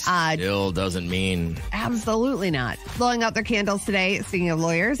responsible. That still doesn't mean. Absolutely not. Blowing out their candles today, speaking of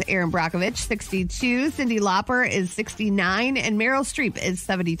lawyers, Aaron Brockovich, 62. Cyndi Lauper is 69. And Meryl Streep is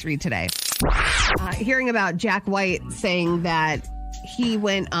 73 today. Hearing about Jack White saying that he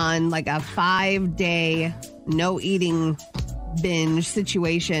went on like a 5-day no eating binge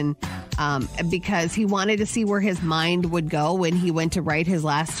situation because he wanted to see where his mind would go when he went to write his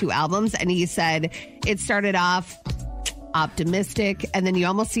last 2 albums. And he said it started off optimistic, and then you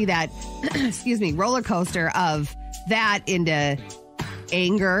almost see that, roller coaster of that into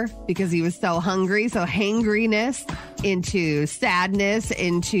anger because he was so hungry, so hangriness, into sadness,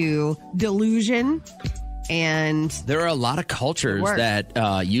 into delusion. And there are a lot of cultures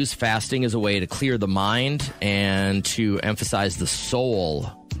that use fasting as a way to clear the mind and to emphasize the soul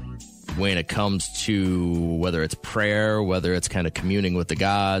when it comes to whether it's prayer, whether it's kind of communing with the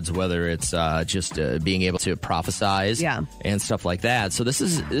gods, whether it's just being able to prophesize and stuff like that. So this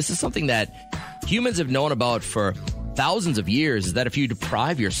is something that humans have known about for thousands of years, is that if you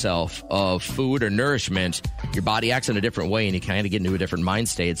deprive yourself of food or nourishment, your body acts in a different way and you kind of get into a different mind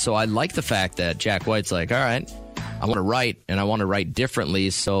state. So I like the fact that Jack White's like, all right, I want to write, and I want to write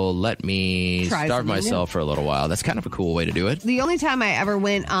differently, so let me Try starve something myself for a little while. That's kind of a cool way to do it. The only time I ever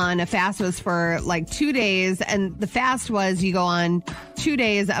went on a fast was for like 2 days. And the fast was you go on 2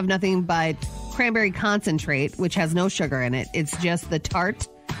 days of nothing but cranberry concentrate, which has no sugar in it. It's just the tart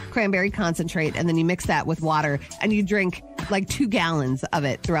cranberry concentrate. And then you mix that with water and you drink like 2 gallons of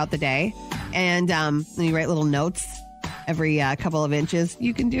it throughout the day. And then you write little notes every couple of inches.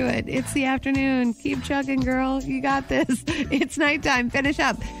 You can do it. It's the afternoon. Keep chugging, girl. You got this. It's nighttime. Finish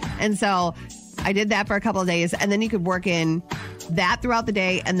up. And so I did that for a couple of days. And then you could work in that throughout the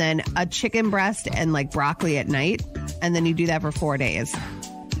day and then a chicken breast and like broccoli at night. And then you do that for 4 days.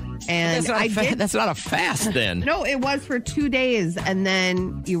 And That's not a fast then. No, it was for 2 days, and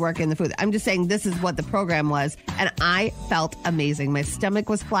then you work in the food. I'm just saying this is what the program was, and I felt amazing. My stomach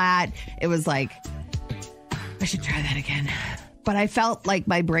was flat. It was like, I should try that again. But I felt like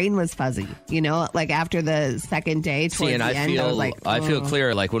my brain was fuzzy, like after the second day towards the end. I was like, I feel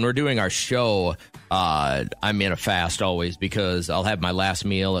clear. Like when we're doing our show, I'm in a fast always because I'll have my last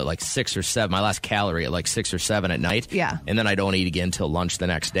meal at like 6 or 7, my last calorie at like 6 or 7 at night. Yeah. And then I don't eat again till lunch the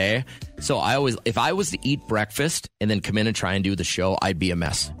next day. So if I was to eat breakfast and then come in and try and do the show, I'd be a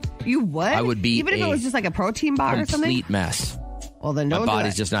mess. You would? I would be even if it was just like a protein bar or something? Complete mess. Well, then my don't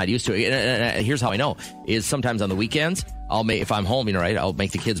body's do it. just not used to it. And here's how I know: is sometimes on the weekends, if I'm home, right, I'll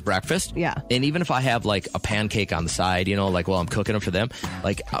make the kids breakfast. Yeah. And even if I have like a pancake on the side, like while I'm cooking them for them,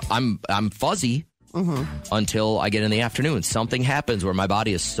 like I'm fuzzy until I get in the afternoon. Something happens where my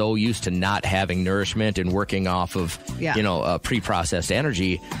body is so used to not having nourishment and working off of pre-processed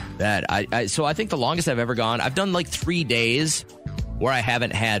energy that so I think the longest I've ever gone, I've done like 3 days where I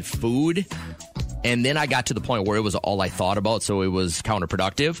haven't had food. And then I got to the point where it was all I thought about, so it was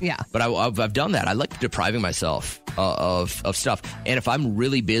counterproductive. Yeah. But I've done that. I like depriving myself of stuff. And if I'm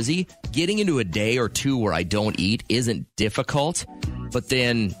really busy, getting into a day or two where I don't eat isn't difficult. But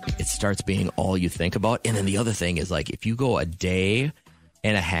then it starts being all you think about. And then the other thing is, like, if you go a day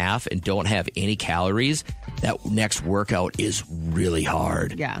and a half and don't have any calories, that next workout is really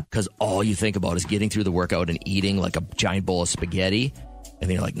hard. Yeah. Because all you think about is getting through the workout and eating like a giant bowl of spaghetti. And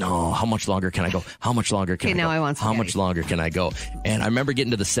then you're like, no, how much longer can I go? How much longer can I go? Now I want spaghetti. How much longer can I go? And I remember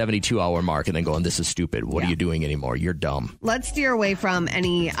getting to the 72-hour mark and then going, this is stupid. What are you doing anymore? You're dumb. Let's steer away from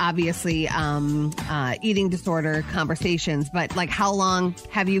any, obviously, eating disorder conversations. But, like, how long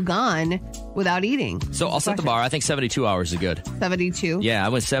have you gone without eating? So I'll set the bar. I think 72 hours is good. 72? Yeah, I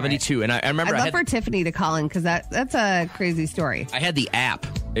went 72. Right. And I remember I'd love for Tiffany to call in because that's a crazy story. I had the app.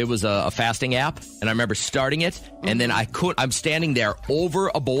 It was a fasting app. And I remember starting it. And then I'm standing there over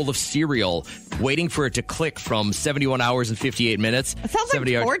a bowl of cereal waiting for it to click from 71 hours and 58 minutes. It sounds like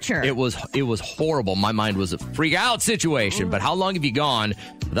torture. It was horrible. My mind was a freak out situation. But how long have you gone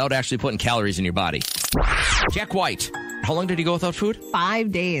without actually putting calories in your body? Jack White. How long did he go without food?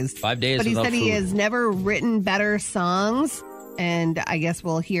 5 days. 5 days But he without said he food. has never written better songs. And I guess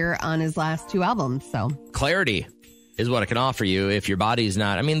we'll hear on his last 2 albums. So Clarity is what it can offer you if your body's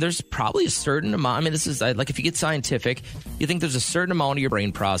not. I mean, there's probably a certain amount. I mean, this is like if you get scientific, you think there's a certain amount of your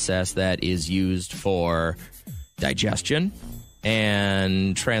brain process that is used for digestion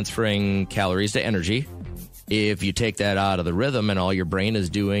and transferring calories to energy. If you take that out of the rhythm and all your brain is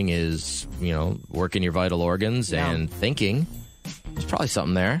doing is, working your vital organs and thinking, there's probably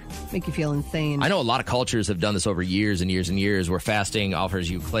something there. make you feel insane. I know a lot of cultures have done this over years and years and years where fasting offers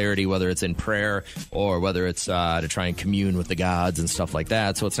you clarity, whether it's in prayer or whether it's to try and commune with the gods and stuff like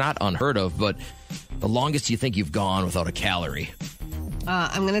that. So it's not unheard of, but the longest you think you've gone without a calorie?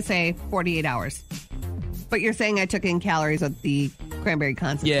 I'm going to say 48 hours. But you're saying I took in calories with the cranberry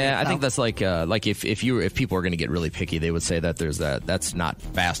concentrate. Yeah, I so. think that's like if people are going to get really picky, they would say that that's not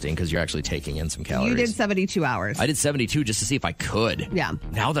fasting because you're actually taking in some calories. You did 72 hours. I did 72 just to see if I could. Yeah.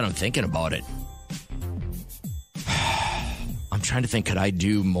 Now that I'm thinking about it, I'm trying to think, could I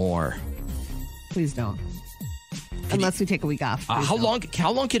do more? Please don't. Unless we take a week off. How long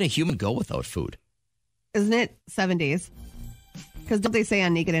can a human go without food? Isn't it 7 days? Because don't they say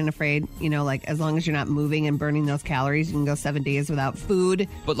on Naked and Afraid, like as long as you're not moving and burning those calories, you can go 7 days without food,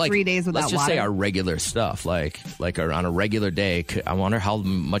 but like 3 days without let's just water. say our regular stuff, like on a regular day, I wonder how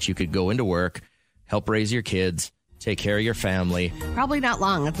much you could go into work, help raise your kids, take care of your family. Probably not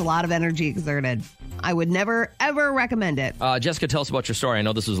long. That's a lot of energy exerted. I would never, ever recommend it. Jessica, tell us about your story. I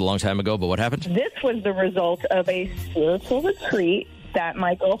know this was a long time ago, but what happened? This was the result of a spiritual retreat that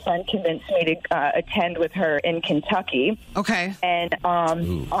my girlfriend convinced me to attend with her in Kentucky. Okay. And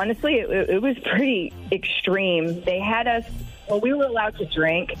honestly, it was pretty extreme. They had us Well, we were allowed to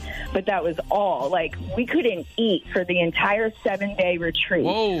drink, but that was all. Like, we couldn't eat for the entire 7-day retreat.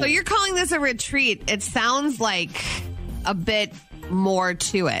 So you're calling this a retreat. It sounds like a bit more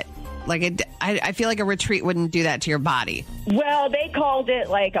to it. Like, I feel like a retreat wouldn't do that to your body. Well, they called it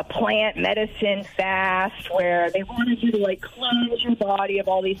like a plant medicine fast, where they wanted you to like cleanse your body of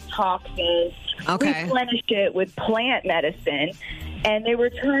all these toxins, replenish it with plant medicine, and they were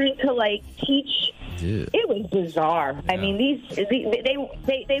trying to like teach. Dude. It was bizarre. Yeah. I mean,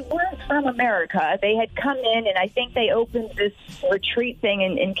 they weren't from America. They had come in, and I think they opened this retreat thing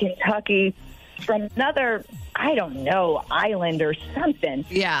in Kentucky from another, I don't know, island or something.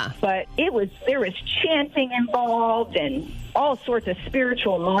 Yeah. But there was chanting involved and all sorts of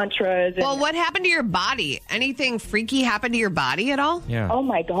spiritual mantras. Well, what happened to your body? Anything freaky happened to your body at all? Yeah. Oh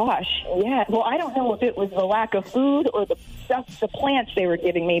my gosh. Yeah. Well, I don't know if it was the lack of food or the plants they were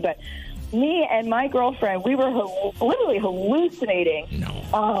giving me, but me and my girlfriend, we were literally hallucinating. No.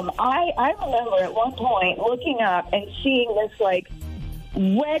 I remember at one point looking up and seeing this like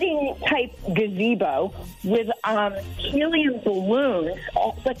wedding type gazebo with helium balloons,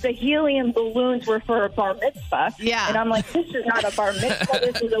 but the helium balloons were for a bar mitzvah. Yeah. And I'm like, this is not a bar mitzvah,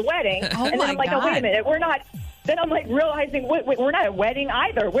 this is a wedding. And then I'm like, oh, wait a minute, we're not. Then I'm like realizing wait, we're not at a wedding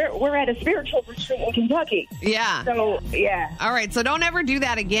either. We're at a spiritual retreat in Kentucky. Yeah. So, yeah. All right. So don't ever do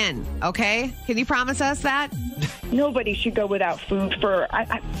that again. Okay. Can you promise us that? Nobody should go without food for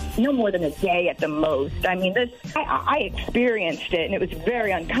no more than a day at the most. I mean, I experienced it, and it was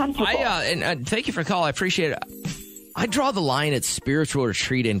very uncomfortable. And thank you for the call. I appreciate it. I draw the line at spiritual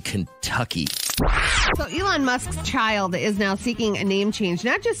retreat in Kentucky. So Elon Musk's child is now seeking a name change.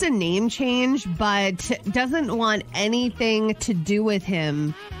 Not just a name change, but doesn't want anything to do with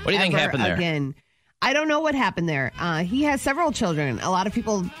him. What do you think happened there? Again. I don't know what happened there. He has several children. A lot of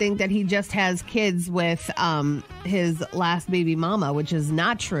people think that he just has kids with his last baby mama, which is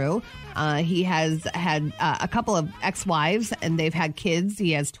not true. He has had a couple of ex-wives, and they've had kids.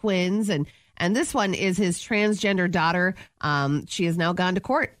 He has twins, and this one is his transgender daughter. She has now gone to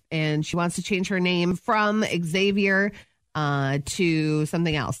court, and she wants to change her name from Xavier to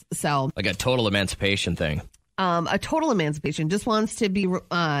something else. So, like a total emancipation thing. A total emancipation. Just wants to be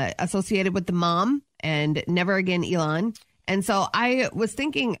associated with the mom and never again Elon. And so I was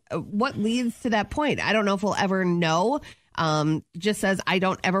thinking, what leads to that point? I don't know if we'll ever know. Just says, I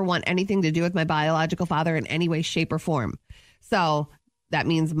don't ever want anything to do with my biological father in any way, shape, or form. So that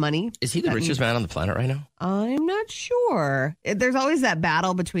means money. Is he the richest man on the planet right now? I'm not sure. There's always that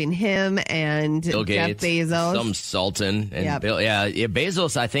battle between him and Bill Jeff Gates, Bezos. some sultan. And Yep. Bill, yeah,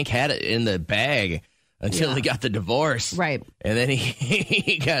 Bezos, I think, had it in the bag until he got the divorce. Right. And then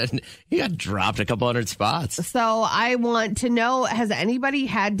he got dropped a couple hundred spots. So I want to know, has anybody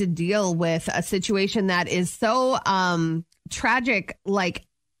had to deal with a situation that is so tragic, like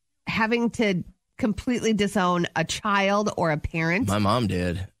having to completely disown a child or a parent? My mom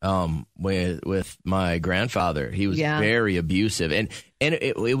did with my grandfather. He was very abusive. And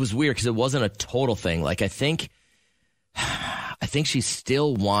it was weird because it wasn't a total thing. Like, I think she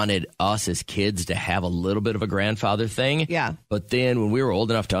still wanted us as kids to have a little bit of a grandfather thing. Yeah. But then when we were old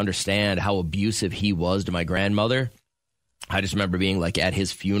enough to understand how abusive he was to my grandmother, I just remember being like at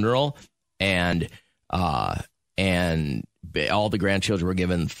his funeral and all the grandchildren were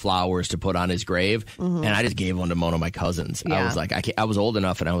given flowers to put on his grave. Mm-hmm. And I just gave one to one of my cousins. Yeah. I was like, I was old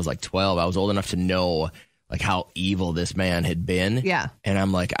enough, and I was like 12. I was old enough to know like how evil this man had been. Yeah. And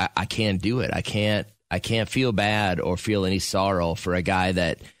I'm like, I can't do it. I can't feel bad or feel any sorrow for a guy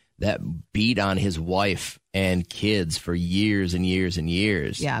that beat on his wife and kids for years and years and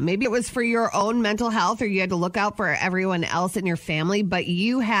years. Yeah, maybe it was for your own mental health, or you had to look out for everyone else in your family, but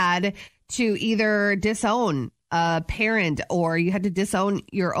you had to either disown a parent or you had to disown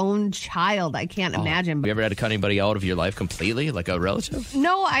your own child. I can't imagine. Have you ever had to cut anybody out of your life completely, like a relative?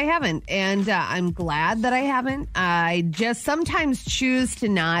 No, I haven't. And I'm glad that I haven't. I just sometimes choose to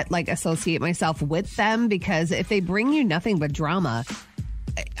not like associate myself with them, because if they bring you nothing but drama,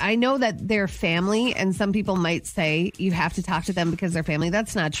 I know that they're family, and some people might say you have to talk to them because they're family.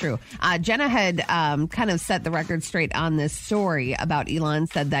 That's not true. Jenna had kind of set the record straight on this story about Elon,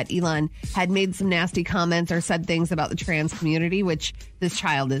 said that Elon had made some nasty comments or said things about the trans community, which this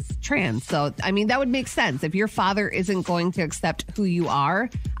child is trans. So, I mean, that would make sense. If your father isn't going to accept who you are,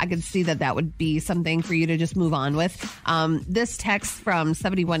 I could see that would be something for you to just move on with. This text from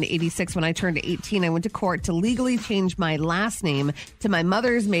 7186, when I turned 18, I went to court to legally change my last name to my mother's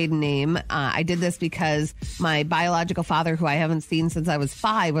mother's maiden name. I did this because my biological father, who I haven't seen since I was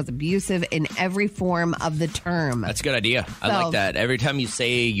 5, was abusive in every form of the term. That's a good idea. I like that. Every time you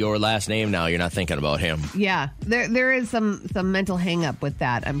say your last name now, you're not thinking about him. Yeah, there is some mental hang up with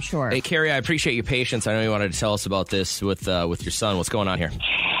that, I'm sure. Hey, Carrie, I appreciate your patience. I know you wanted to tell us about this with your son. What's going on here?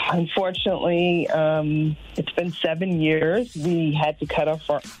 Unfortunately, it's been 7 years. We had to cut off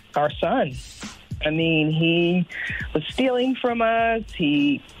our son. I mean, he was stealing from us.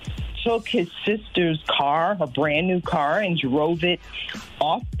 He took his sister's car, her brand new car, and drove it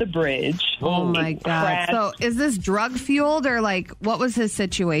off the bridge. Oh, my God. So is this drug fueled or what was his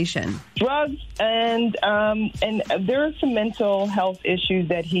situation? Drugs and there are some mental health issues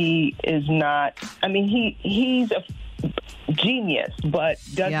that he is not. I mean, he's a genius, but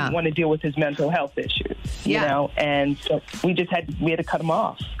doesn't want to deal with his mental health issues, you know, and so we had to cut him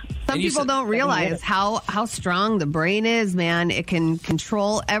off. Some people don't realize how strong the brain is, man. It can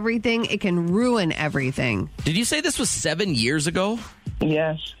control everything. It can ruin everything. Did you say this was 7 years ago?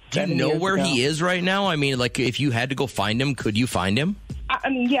 Yes. Do you know where he is right now? I mean, if you had to go find him, could you find him? I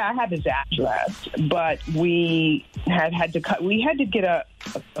mean, yeah, I have his address, but we had to cut. We had to get a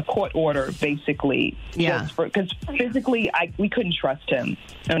court order, basically, because physically we couldn't trust him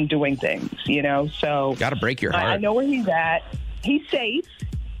on doing things, you know. So got to break your heart. I know where he's at. He's safe.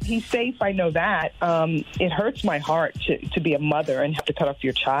 He's safe. I know that. It hurts my heart to be a mother and have to cut off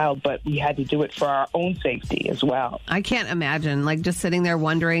your child, but we had to do it for our own safety as well. I can't imagine, just sitting there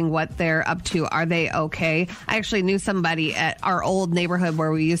wondering what they're up to. Are they okay? I actually knew somebody at our old neighborhood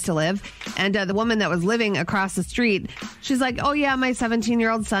where we used to live, and the woman that was living across the street, she's like, oh, yeah, my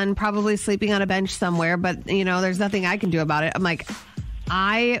 17-year-old son probably sleeping on a bench somewhere, but, there's nothing I can do about it. I'm like,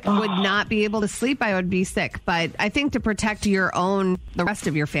 I would not be able to sleep. I would be sick. But I think to protect the rest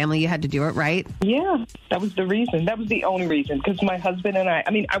of your family, you had to do it, right? Yeah, that was the reason. That was the only reason. Because my husband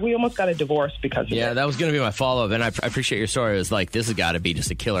and we almost got a divorce because of it. Yeah, that was going to be my follow-up. And I appreciate your story. It was this has got to be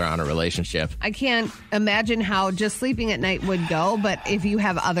just a killer on a relationship. I can't imagine how just sleeping at night would go. But if you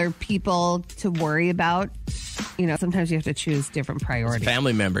have other people to worry about, sometimes you have to choose different priorities.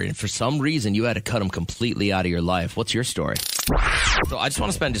 Family member, and for some reason, you had to cut them completely out of your life. What's your story? So I just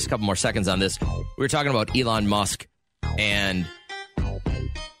want to spend just a couple more seconds on this. We were talking about Elon Musk, and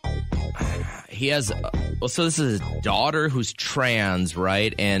he has, so this is his daughter who's trans,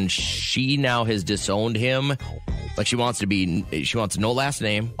 right? And she now has disowned him. She wants no last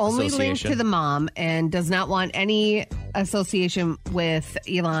name. Only linked to the mom and does not want any association with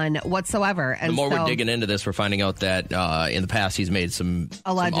Elon whatsoever. And the more we're digging into this, we're finding out that in the past he's made some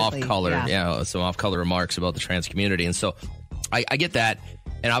off-color remarks about the trans community. And so I get that.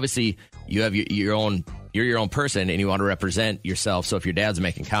 And obviously you have your own person and you want to represent yourself. So if your dad's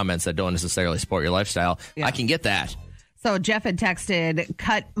making comments that don't necessarily support your lifestyle, I can get that. So Jeff had texted,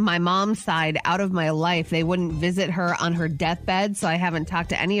 cut my mom's side out of my life. They wouldn't visit her on her deathbed, so I haven't talked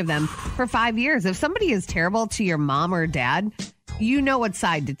to any of them for 5 years. If somebody is terrible to your mom or dad, you know what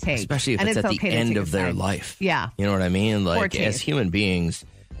side to take. Especially if it's at the end of their life. Yeah. You know what I mean? As human beings,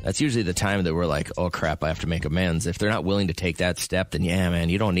 that's usually the time that we're like, oh, crap, I have to make amends. If they're not willing to take that step, then yeah, man,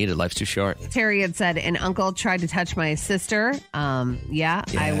 you don't need it. Life's too short. Terry had said, an uncle tried to touch my sister.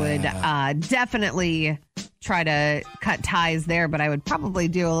 I would definitely try to cut ties there, but I would probably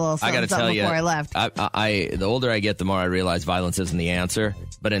do a little something before I left. The older I get, the more I realize violence isn't the answer.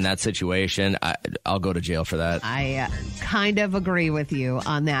 But in that situation, I'll go to jail for that. I kind of agree with you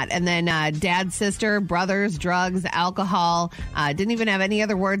on that. And then dad, sister, brothers, drugs, alcohol. Didn't even have any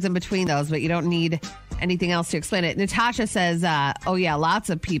other words in between those, but you don't need anything else to explain it. Natasha says, lots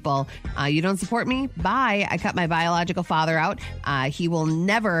of people. You don't support me? Bye. I cut my biological father out. He will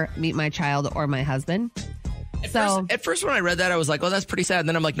never meet my child or my husband. At first, when I read that, I was like, oh, that's pretty sad. And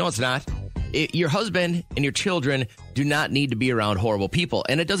then I'm like, no, it's not. Your husband and your children do not need to be around horrible people.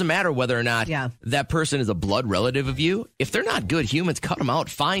 And it doesn't matter whether or not that person is a blood relative of you. If they're not good humans, cut them out.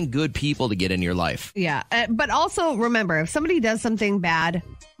 Find good people to get in your life. Yeah. But also remember, if somebody does something bad,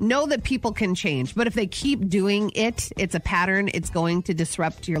 know that people can change. But if they keep doing it, it's a pattern. It's going to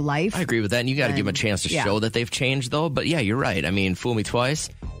disrupt your life. I agree with that. And you got to give them a chance to show that they've changed, though. But yeah, you're right. I mean, fool me twice.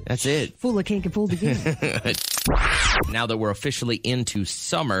 That's it. Fool a king can fool again. Now that we're officially into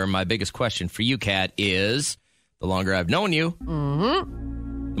summer, my biggest question for you, Kat, is the longer I've known you,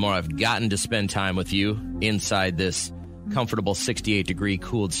 the more I've gotten to spend time with you inside this comfortable 68-degree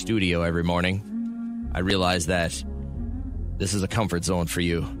cooled studio every morning, I realize that this is a comfort zone for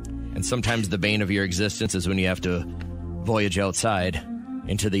you. And sometimes the bane of your existence is when you have to voyage outside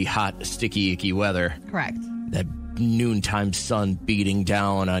into the hot, sticky, icky weather. Correct. That noontime sun beating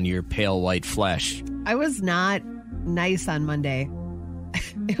down on your pale white flesh. I was not nice on Monday.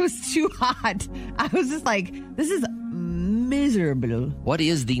 It was too hot. I was just like, this is miserable. What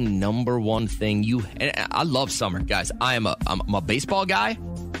is the number one thing and I love summer, guys. I'm a baseball guy.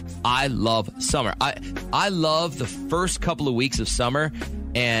 I love summer. I love the first couple of weeks of summer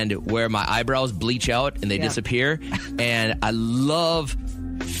and where my eyebrows bleach out and they disappear. And I love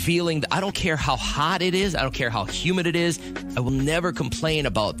feeling I don't care how hot it is. I don't care how humid it is. I will never complain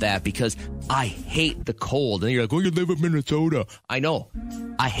about that because I hate the cold. And you're like, well, you live in Minnesota. I know.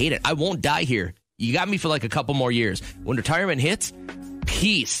 I hate it. I won't die here. You got me for like a couple more years. When retirement hits,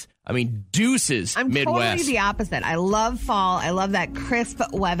 peace. I mean, deuces, I'm Midwest. totally the opposite. I love fall. I love that crisp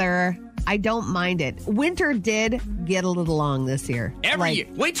weather. I don't mind it. Winter did get a little long this year. Every year.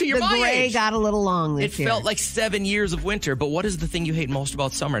 Wait till you're my The gray age. got a little long this year. It felt like 7 years of winter. But what is the thing you hate most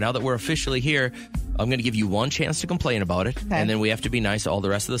about summer? Now that we're officially here, I'm going to give you one chance to complain about it. Okay. And then we have to be nice all the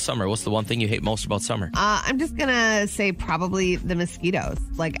rest of the summer. What's the one thing you hate most about summer? I'm just going to say probably the mosquitoes.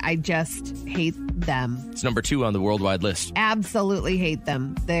 Like, I just hate them. It's number 2 on the worldwide list. Absolutely hate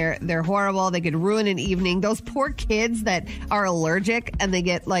them. They're horrible. They could ruin an evening. Those poor kids that are allergic and they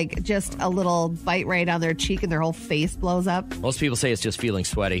get like just a little bite right on their cheek and their whole face blows up. Most people say it's just feeling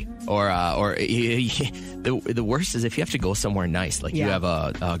sweaty, or the worst is if you have to go somewhere nice, like you have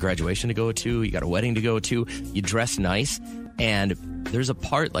a graduation to go to, you got a wedding to go to, you dress nice, and there's a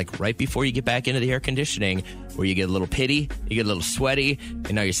part like right before you get back into the air conditioning where you get a little pity, you get a little sweaty,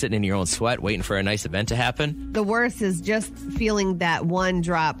 and now you're sitting in your own sweat waiting for a nice event to happen. The worst is just feeling that one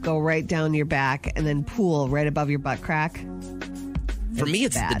drop go right down your back and then pool right above your butt crack. For me,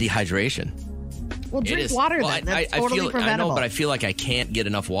 it's bad. the dehydration. Well, drink water then. That's totally preventable. I know, but I feel like I can't get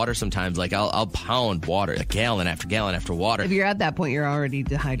enough water sometimes. Like I'll pound water, a gallon after gallon after water. If you're at that point, you're already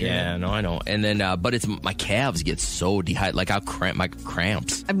dehydrated. Yeah, no, I know. And then, but it's my calves get so dehydrated. Like I'll cramp my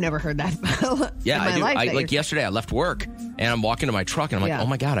cramps. I've never heard that. Yeah, in my I do. life Like yesterday, I left work and I'm walking to my truck and I'm like, oh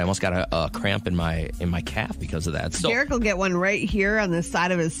my God, I almost got a cramp in my calf because of that. So Derek will get one right here on the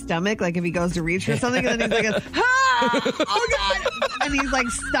side of his stomach, like if he goes to reach for something, and then he's like, oh God, and he's like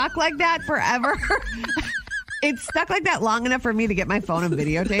stuck like that forever. It's stuck like that long enough for me to get my phone and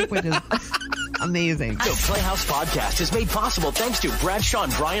videotape, which is amazing. The Playhouse Podcast is made possible thanks to Bradshaw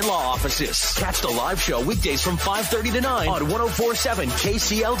and Bryan Law Offices. Catch the live show weekdays from 5:30 to 9 on 104.7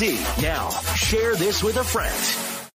 KCLD. Now, share this with a friend.